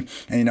Gesicki,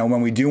 and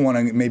when we do want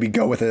to maybe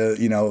go with a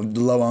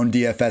low-owned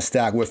DFS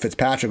stack with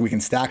Fitzpatrick, we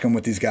can stack him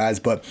with these guys.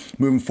 But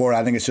moving forward,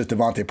 I think it's just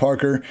Devontae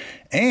Parker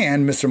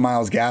and Mr.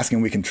 Myles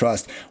Gaskin we can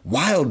trust.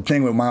 Wild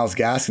thing with Myles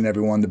Gaskin,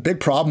 everyone. The big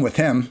problem with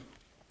him.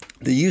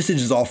 The usage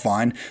is all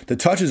fine. The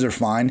touches are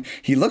fine.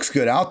 He looks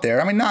good out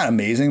there. I mean, not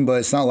amazing, but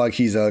it's not like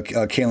he's a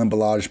Kalen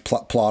Ballage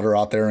plotter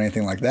out there or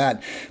anything like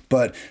that.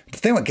 But the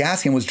thing with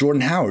Gaskin was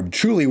Jordan Howard,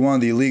 truly one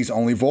of the league's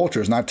only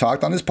vultures. And I've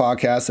talked on this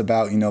podcast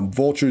about,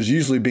 vultures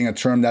usually being a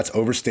term that's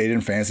overstated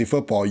in fantasy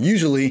football.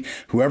 Usually,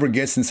 whoever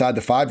gets inside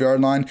the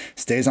 5-yard line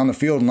stays on the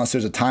field unless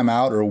there's a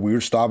timeout or a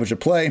weird stoppage of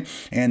play,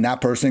 and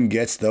that person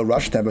gets the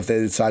rush attempt if they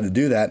decide to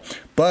do that.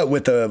 But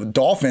with the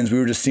Dolphins, we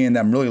were just seeing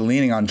them really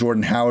leaning on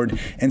Jordan Howard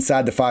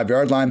inside the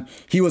 5-yard line.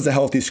 He was a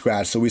healthy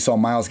scratch, so we saw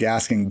Myles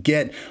Gaskin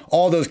get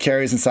all those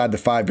carries inside the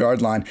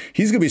 5-yard line.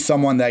 He's going to be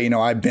someone that,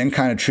 I've been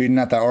kind of treating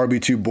at that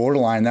RB2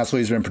 borderline. That's what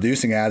he's been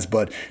producing as.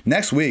 But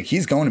next week,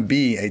 he's going to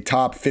be a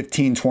top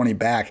 15, 20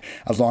 back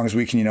as long as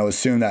we can,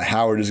 assume that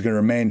Howard is going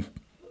to remain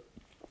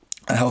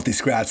a healthy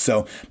scratch.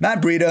 So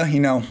Matt Breida,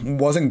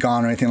 wasn't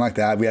gone or anything like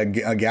that. We had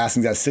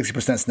Gaskins at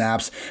 60%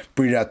 snaps,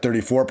 Breida at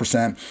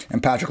 34%,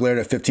 and Patrick Laird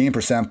at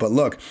 15%. But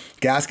look,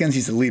 Gaskins,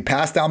 he's the lead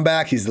pass down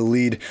back, he's the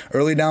lead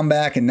early down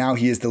back, and now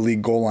he is the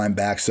lead goal line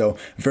back. So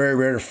very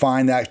rare to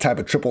find that type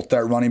of triple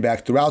threat running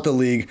back throughout the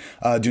league.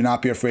 Do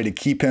not be afraid to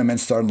keep him in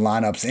starting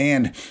lineups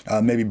and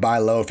maybe buy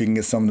low if you can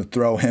get someone to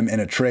throw him in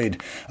a trade.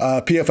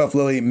 PFF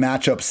Lilly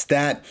matchup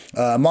stat,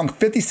 among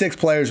 56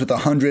 players with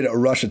 100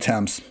 rush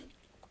attempts,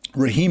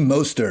 Raheem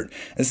Mostert.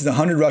 This is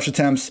 100 rush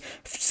attempts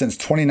since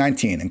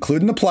 2019,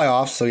 including the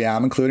playoffs. So yeah,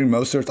 I'm including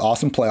Mostert's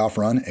awesome playoff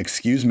run.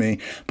 Excuse me.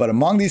 But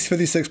among these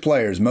 56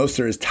 players,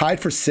 Mostert is tied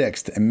for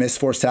 6th in missed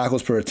forced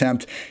tackles per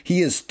attempt.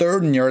 He is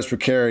 3rd in yards per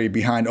carry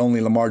behind only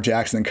Lamar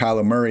Jackson and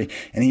Kyler Murray.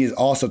 And he is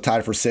also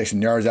tied for 6th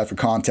in yards after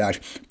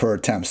contact per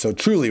attempt. So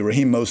truly,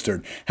 Raheem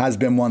Mostert has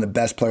been one of the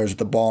best players with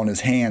the ball in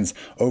his hands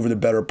over the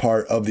better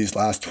part of these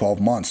last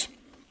 12 months.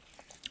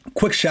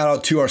 Quick shout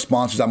out to our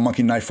sponsors at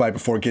Monkey Knife Fight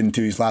before getting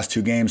to these last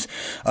 2 games.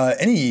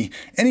 Any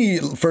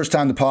first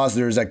time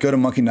depositors that go to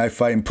Monkey Knife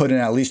Fight and put in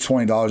at least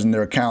 $20 in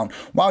their account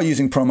while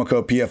using promo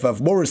code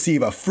PFF will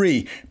receive a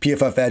free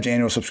PFF Edge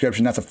annual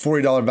subscription. That's a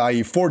 $40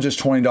 value for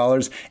just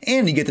 $20,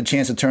 and you get the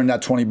chance to turn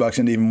that $20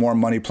 into even more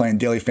money playing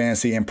daily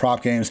fantasy and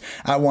prop games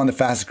at one of the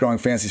fastest growing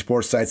fantasy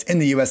sports sites in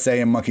the USA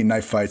and Monkey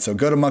Knife Fight. So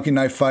go to Monkey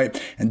Knife Fight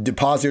and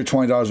deposit your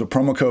 $20 with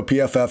promo code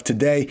PFF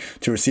today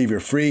to receive your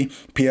free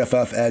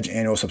PFF Edge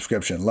annual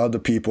subscription. Love the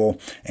people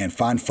and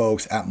fine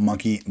folks at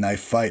Monkey Knife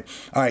Fight.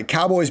 All right,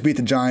 Cowboys beat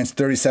the Giants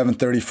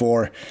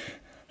 37-34.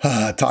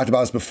 Talked about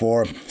this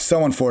before.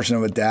 So unfortunate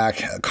with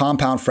Dak. A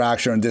compound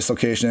fracture and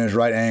dislocation in his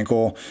right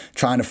ankle,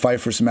 trying to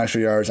fight for some extra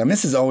yards. I mean,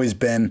 this has always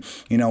been,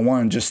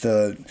 one of just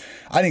I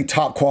think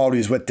top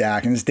qualities with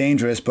Dak, and it's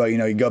dangerous, but,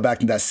 you go back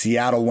to that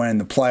Seattle win in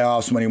the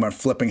playoffs when he went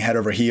flipping head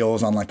over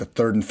heels on like the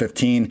 3rd and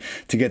 15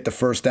 to get the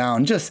first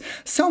down. Just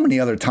so many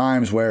other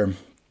times where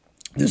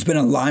there's been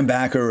a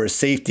linebacker or a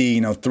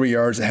safety, 3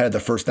 yards ahead of the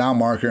first down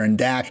marker. And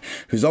Dak,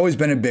 who's always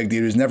been a big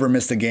dude, who's never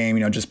missed a game,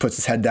 just puts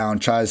his head down,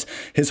 tries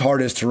his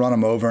hardest to run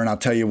him over. And I'll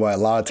tell you what, a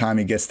lot of time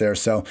he gets there.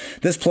 So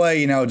this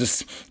play,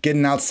 just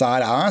getting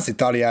outside, I honestly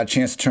thought he had a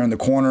chance to turn the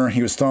corner.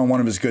 He was throwing one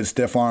of his good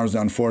stiff arms,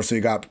 and unfortunately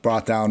he got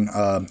brought down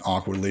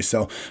awkwardly.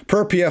 So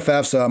per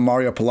PFF's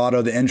Mario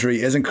Pilato, the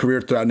injury isn't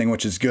career threatening,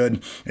 which is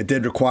good. It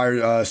did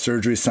require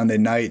surgery Sunday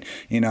night.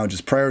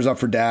 Just prayers up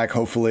for Dak.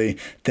 Hopefully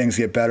things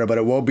get better, but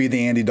it will be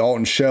the Andy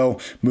Dalton show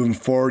moving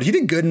forward. He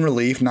did good in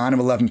relief, 9 of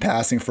 11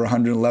 passing for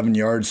 111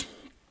 yards.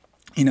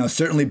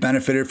 Certainly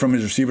benefited from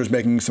his receivers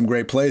making some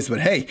great plays, but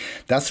hey,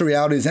 that's the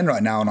reality he's in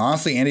right now. And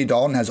honestly, Andy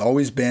Dalton has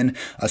always been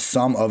a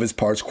sum of his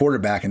parts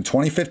quarterback. In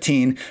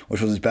 2015,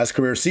 which was his best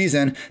career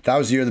season, that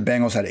was the year the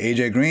Bengals had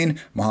A.J. Green,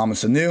 Mohamed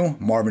Sanu,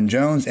 Marvin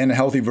Jones, and a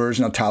healthy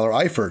version of Tyler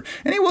Eifert.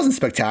 And he wasn't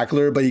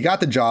spectacular, but he got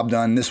the job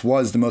done. This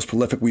was the most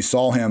prolific we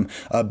saw him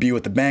be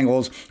with the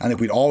Bengals. I think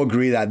we'd all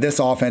agree that this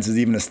offense is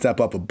even a step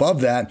up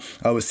above that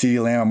with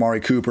CeeDee Lamb,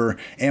 Amari Cooper,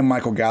 and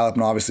Michael Gallup,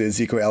 and obviously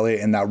Ezekiel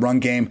Elliott in that run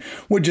game.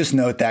 Would just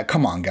note that,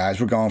 come on, guys,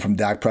 we're going from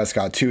Dak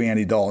Prescott to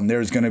Andy Dalton.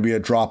 There's going to be a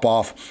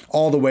drop-off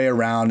all the way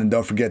around, and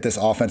don't forget this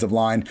offensive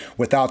line,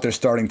 without their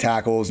starting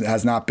tackles,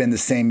 has not been the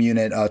same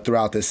unit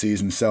throughout this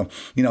season. So,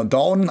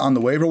 Dalton on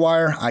the waiver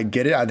wire, I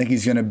get it. I think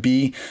he's going to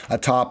be a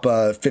top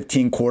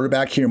 15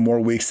 quarterback here more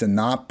weeks than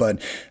not, but,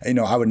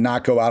 I would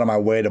not go out of my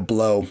way to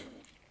blow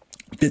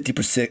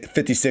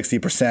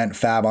 50-60%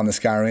 fab on this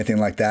guy or anything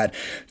like that.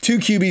 2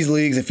 QBs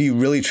leagues, if you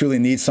really truly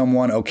need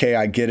someone, okay,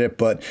 I get it.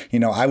 But,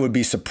 I would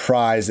be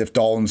surprised if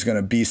Dalton's going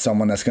to be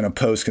someone that's going to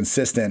post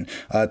consistent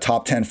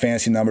top 10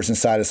 fantasy numbers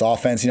inside this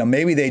offense.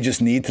 Maybe they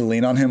just need to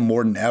lean on him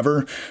more than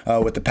ever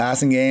with the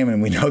passing game.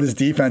 And we know this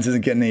defense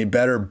isn't getting any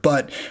better,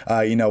 but,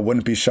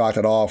 wouldn't be shocked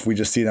at all if we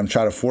just see them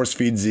try to force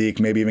feed Zeke,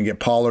 maybe even get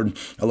Pollard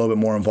a little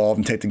bit more involved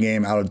and take the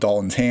game out of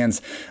Dalton's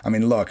hands. I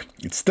mean, look,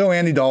 it's still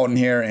Andy Dalton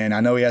here, and I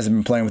know he hasn't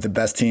been playing with the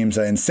best teams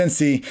in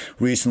Cincy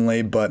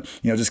recently, but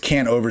just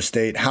can't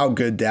overstate how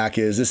good Dak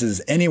is. This is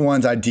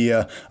anyone's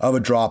idea of a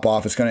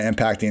drop-off. It's going to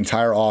impact the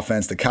entire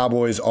offense. The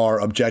Cowboys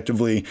are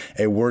objectively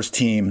a worse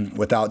team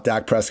without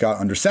Dak Prescott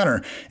under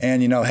center.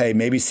 And, hey,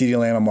 maybe CeeDee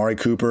Lamb, Amari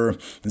Cooper,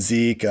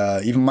 Zeke,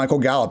 even Michael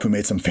Gallup, who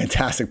made some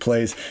fantastic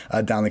plays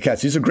down the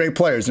catch. These are great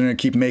players. They're going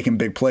to keep making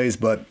big plays,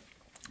 but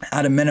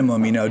at a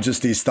minimum,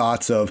 just these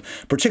thoughts of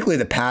particularly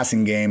the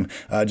passing game,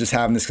 just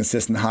having this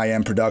consistent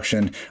high-end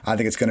production, I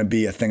think it's going to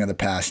be a thing of the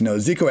past.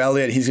 Ezekiel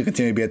Elliott, he's going to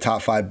continue to be a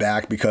top 5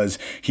 back because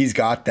he's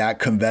got that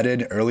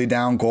coveted early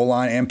down, goal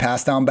line, and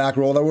pass down back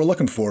role that we're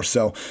looking for.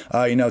 So,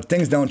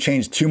 things don't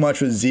change too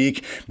much with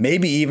Zeke.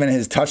 Maybe even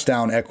his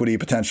touchdown equity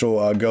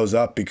potential goes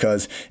up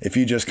because if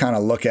you just kind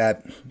of look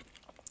at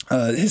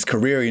his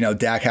career,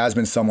 Dak has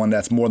been someone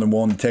that's more than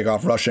willing to take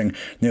off rushing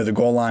near the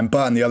goal line.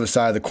 But on the other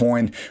side of the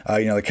coin,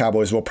 the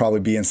Cowboys will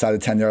probably be inside the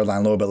 10-yard line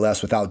a little bit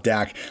less without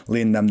Dak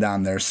leading them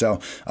down there. So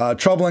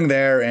troubling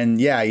there. And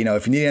yeah,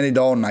 if you need Andy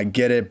Dalton, I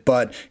get it.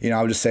 But, I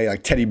would just say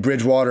like Teddy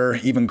Bridgewater,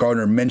 even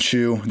Gardner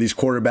Minshew, these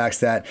quarterbacks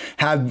that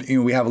have,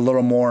 we have a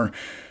little more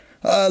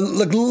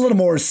look a little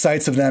more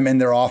sights of them in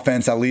their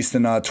offense, at least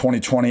in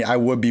 2020. I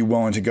would be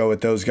willing to go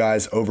with those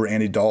guys over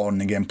Andy Dalton.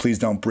 Again, please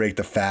don't break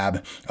the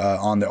fab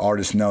on the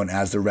artist known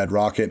as the Red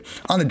Rocket.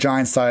 On the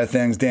Giants side of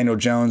things, Daniel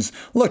Jones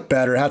looked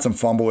better, had some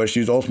fumble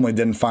issues, ultimately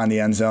didn't find the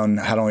end zone,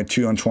 had only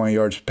 220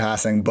 yards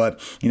passing, but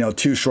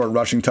 2 short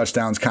rushing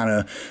touchdowns kind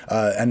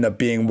of end up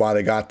being why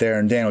they got there,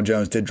 and Daniel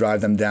Jones did drive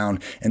them down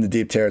in the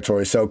deep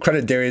territory. So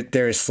credit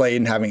Darius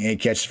Slayton having 8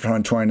 catches for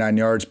 129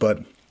 yards,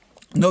 but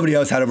nobody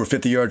else had over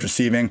 50 yards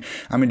receiving.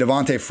 I mean,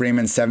 Devontae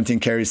Freeman, 17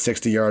 carries,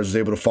 60 yards, was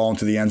able to fall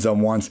into the end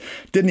zone once.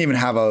 Didn't even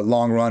have a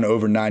long run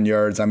over 9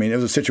 yards. I mean, it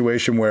was a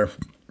situation where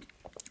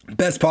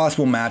best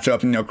possible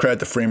matchup, credit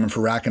to Freeman for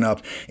racking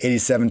up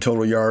 87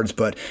 total yards.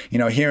 But,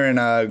 hearing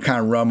kind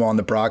of Romo on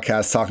the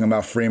broadcast talking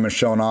about Freeman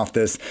showing off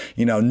this,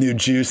 new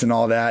juice and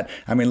all that.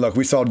 I mean, look,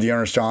 we saw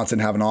Dearness Johnson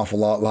have an awful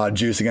lot of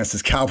juice against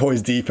his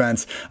Cowboys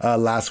defense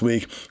last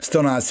week.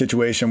 Still not a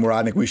situation where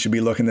I think we should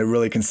be looking to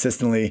really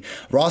consistently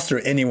roster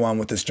anyone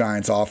with this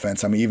Giants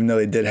offense. I mean, even though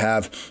they did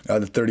have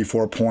the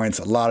 34 points,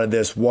 a lot of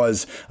this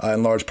was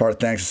in large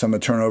part thanks to some of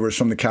the turnovers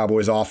from the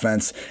Cowboys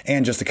offense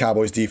and just the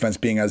Cowboys defense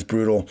being as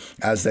brutal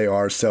as they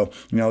are. So,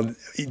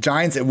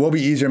 Giants, it will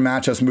be easier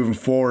matchups moving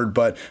forward,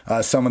 but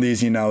some of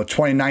these,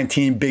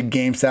 2019 big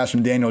game stats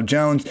from Daniel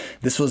Jones,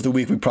 this was the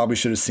week we probably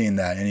should have seen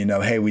that. And,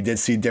 hey, we did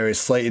see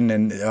Darius Slayton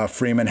and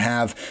Freeman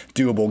have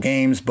doable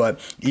games, but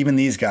even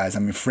these guys, I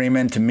mean,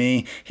 Freeman, to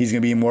me, he's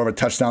going to be more of a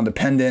touchdown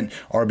dependent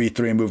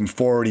RB3 moving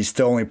forward. He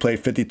still only played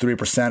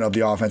 53% of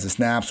the offensive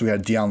snaps. We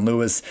had Deion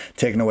Lewis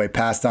taking away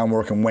pass down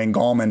work and Wayne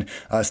Gallman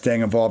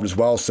staying involved as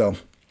well. So,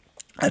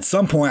 At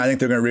some point, I think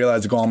they're going to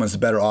realize Gallman's a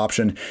better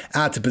option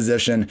at the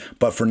position.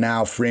 But for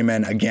now,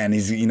 Freeman, again,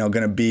 he's going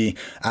to be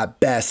at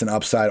best an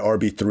upside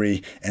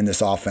RB3 in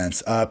this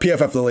offense.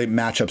 PFF Lily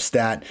matchup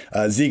stat.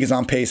 Zeke is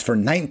on pace for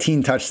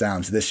 19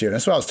 touchdowns this year.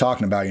 That's what I was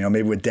talking about.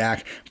 Maybe with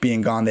Dak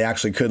being gone, they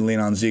actually could lean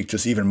on Zeke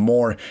just even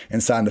more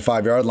inside the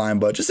 5-yard line.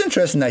 But just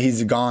interesting that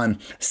he's gone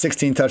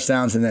 16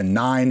 touchdowns and then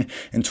 9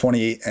 in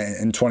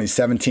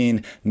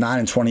 2017, 9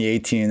 in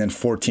 2018, and then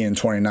 14 in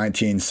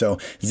 2019. So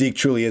Zeke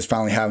truly is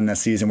finally having that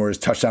season where his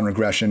touchdown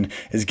regression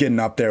is getting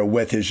up there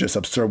with his just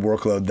absurd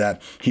workload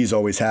that he's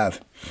always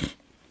have.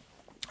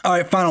 All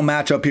right, final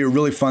matchup here.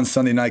 Really fun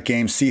Sunday night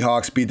game.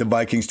 Seahawks beat the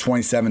Vikings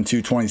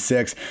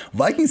 27-26.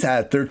 Vikings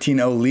had a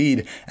 13-0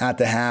 lead at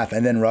the half,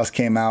 and then Russ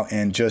came out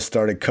and just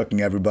started cooking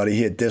everybody.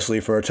 He hit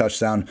Disley for a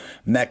touchdown,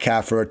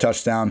 Metcalf for a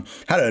touchdown.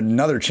 Had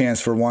another chance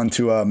for one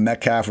to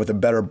Metcalf with a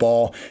better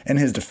ball in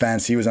his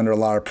defense. He was under a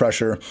lot of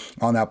pressure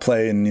on that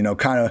play and,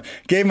 kind of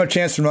gave him a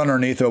chance to run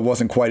underneath, but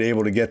wasn't quite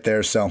able to get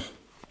there. So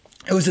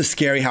it was just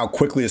scary how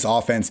quickly this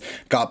offense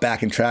got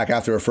back in track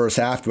after a first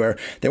half where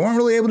they weren't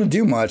really able to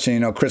do much.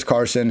 And, Chris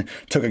Carson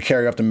took a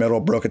carry up the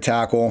middle, broke a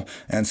tackle,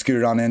 and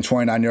scooted on in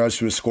 29 yards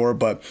to a score.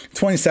 But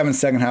 27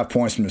 second half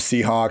points from the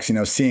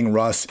Seahawks, seeing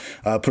Russ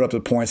put up the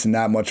points in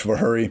that much of a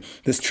hurry.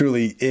 This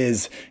truly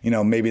is,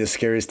 maybe the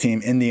scariest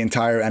team in the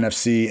entire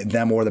NFC,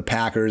 them or the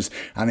Packers.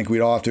 I think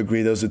we'd all have to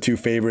agree those are the two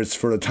favorites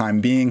for the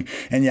time being.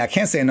 And yeah, I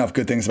can't say enough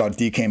good things about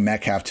DK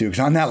Metcalf too, because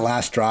on that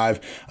last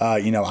drive,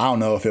 I don't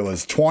know if it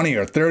was 20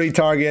 or 30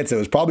 targets. It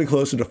was probably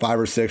closer to 5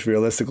 or 6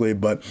 realistically,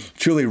 but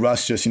truly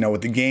Russ just,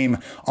 with the game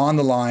on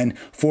the line,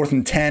 4th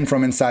and 10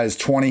 from inside his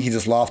 20, he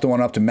just lofted one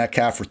up to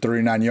Metcalf for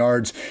 39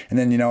 yards. And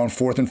then, on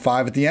 4th and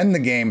 5 at the end of the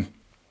game,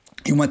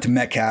 he went to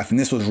Metcalf, and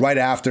this was right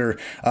after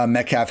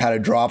Metcalf had a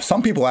drop.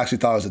 Some people actually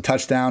thought it was a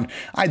touchdown.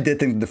 I did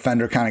think the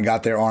defender kind of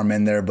got their arm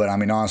in there, but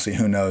honestly,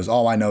 who knows?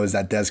 All I know is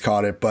that Dez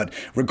caught it. But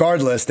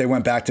regardless, they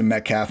went back to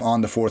Metcalf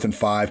on the 4th and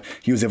 5.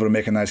 He was able to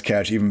make a nice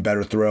catch, even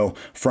better throw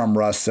from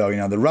Russ. So,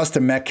 the Russ to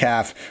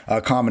Metcalf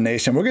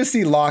combination. We're going to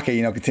see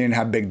Lockett, continue to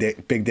have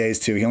big days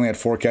too. He only had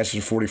 4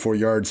 catches for 44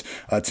 yards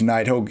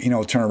tonight.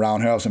 He'll turn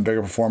around. He'll have some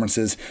bigger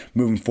performances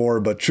moving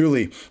forward. But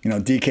truly,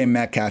 DK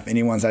Metcalf,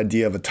 anyone's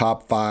idea of a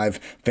top 5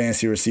 fantasy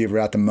receiver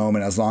at the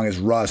moment, as long as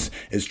Russ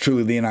is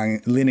truly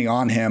leaning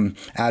on him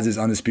as his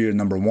undisputed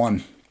number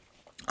 1.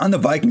 On the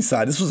Vikings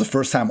side, this was the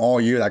first time all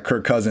year that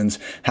Kirk Cousins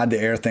had to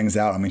air things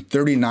out.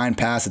 39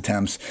 pass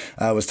attempts.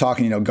 Was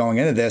talking, going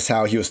into this,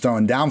 how he was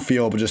throwing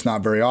downfield, but just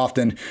not very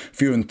often.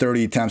 Fewer than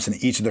 30 attempts in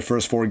each of the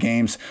first 4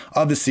 games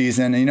of the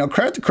season. And,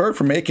 credit to Kirk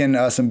for making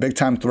some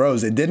big-time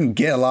throws. It didn't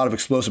get a lot of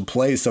explosive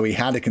plays, so he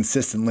had to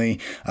consistently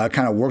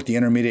kind of work the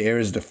intermediate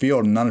areas of the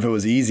field, and none of it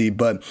was easy.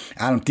 But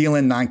Adam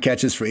Thielen, 9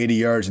 catches for 80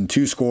 yards and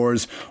 2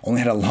 scores.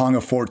 Only had a long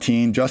of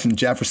 14. Justin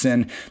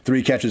Jefferson,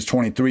 3 catches,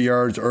 23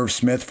 yards. Irv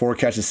Smith, 4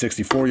 catches,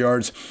 64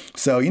 yards.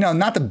 So,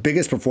 not the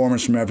biggest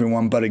performance from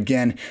everyone, but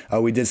again,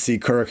 we did see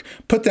Kirk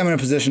put them in a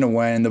position to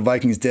win. The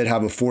Vikings did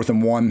have a 4th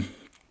and 1.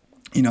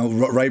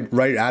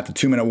 Right at the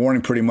 2-minute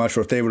warning pretty much,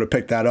 or if they would have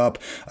picked that up,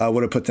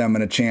 would have put them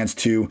in a chance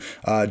to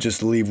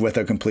just leave with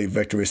a complete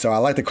victory. So I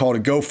like the call to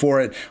go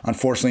for it.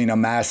 Unfortunately,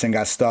 Madison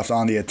got stuffed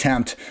on the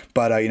attempt,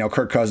 but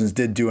Kirk Cousins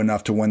did do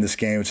enough to win this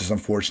game, which is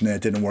unfortunate.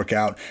 It didn't work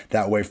out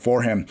that way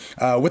for him.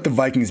 With the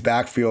Vikings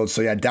backfield,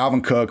 so yeah,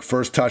 Dalvin Cook,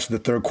 first touch of the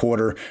third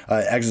quarter,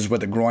 exits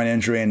with a groin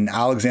injury, and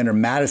Alexander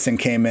Madison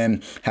came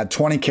in, had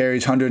 20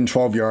 carries,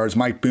 112 yards.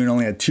 Mike Boone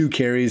only had 2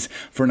 carries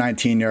for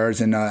 19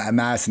 yards, and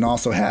Madison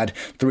also had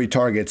 3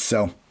 targets.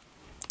 So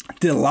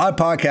did a lot of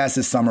podcasts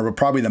this summer, but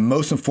probably the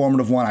most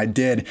informative one I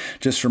did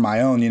just for my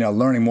own,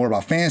 learning more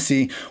about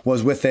fantasy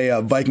was with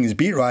a Vikings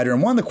beat writer.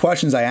 And one of the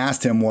questions I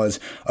asked him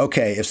was,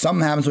 okay, if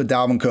something happens with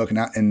Dalvin Cook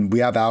and we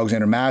have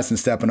Alexander Madison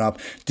stepping up,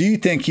 do you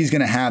think he's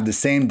going to have the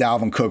same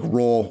Dalvin Cook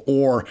role,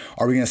 or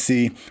are we going to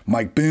see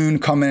Mike Boone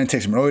come in and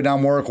take some early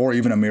down work, or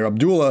even Amir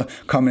Abdullah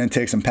come in and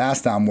take some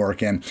pass down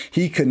work? And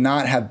he could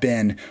not have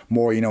been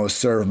more,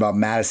 assertive about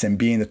Madison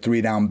being the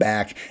 3-down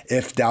back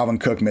if Dalvin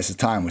Cook misses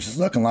time, which is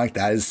looking like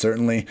that is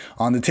certainly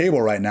on the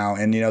table right now.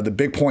 And, the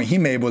big point he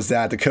made was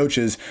that the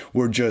coaches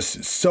were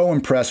just so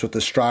impressed with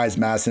the strides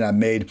Madison had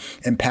made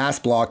in pass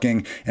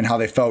blocking and how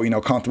they felt,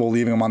 comfortable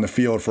leaving him on the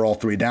field for all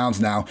 3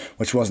 downs now,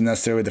 which wasn't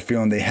necessarily the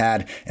feeling they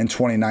had in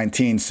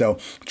 2019. So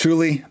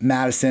truly,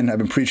 Madison, I've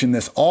been preaching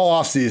this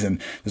all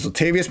offseason. There's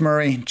Latavius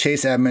Murray,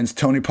 Chase Edmonds,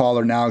 Tony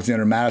Pollard, and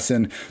Alexander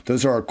Madison.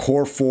 Those are our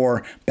core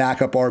 4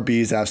 backup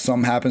RBs. If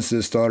something happens to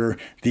the starter,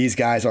 these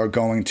guys are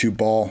going to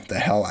ball the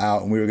hell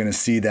out. And we were going to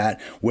see that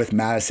with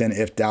Madison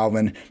if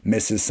Dalvin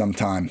misses some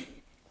time.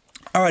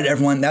 All right,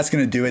 everyone, that's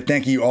going to do it.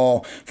 Thank you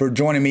all for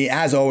joining me,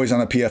 as always, on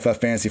the PFF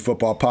Fantasy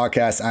Football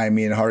Podcast. I am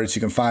Ian Hartitz.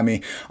 You can find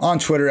me on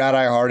Twitter at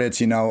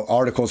iHartitz.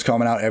 Articles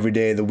coming out every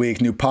day of the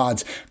week, new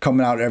pods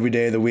coming out every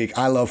day of the week.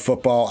 I love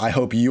football. I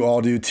hope you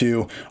all do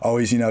too.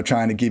 Always,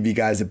 trying to give you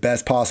guys the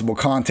best possible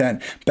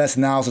content, best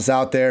analysis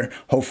out there.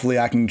 Hopefully,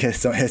 I can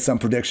hit some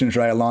predictions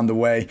right along the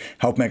way,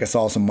 help make us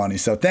all some money.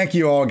 So thank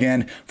you all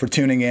again for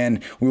tuning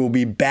in. We will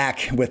be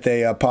back with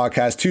a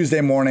podcast Tuesday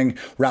morning,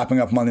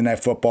 wrapping up Monday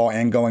Night Football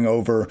and going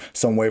over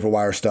some waiver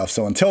wire stuff.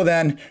 So until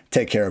then,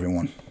 take care,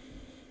 everyone.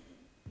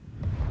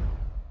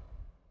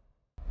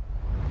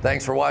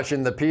 Thanks for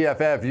watching the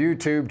PFF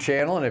YouTube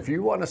channel. And if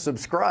you want to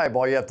subscribe,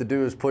 all you have to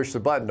do is push the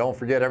button. Don't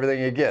forget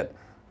everything you get.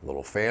 A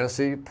little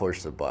fantasy,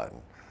 push the button.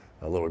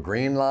 A little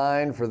green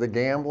line for the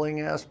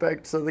gambling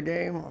aspects of the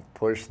game,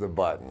 push the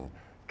button.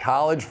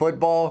 College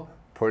football,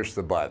 push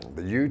the button.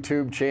 The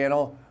YouTube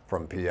channel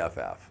from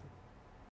PFF.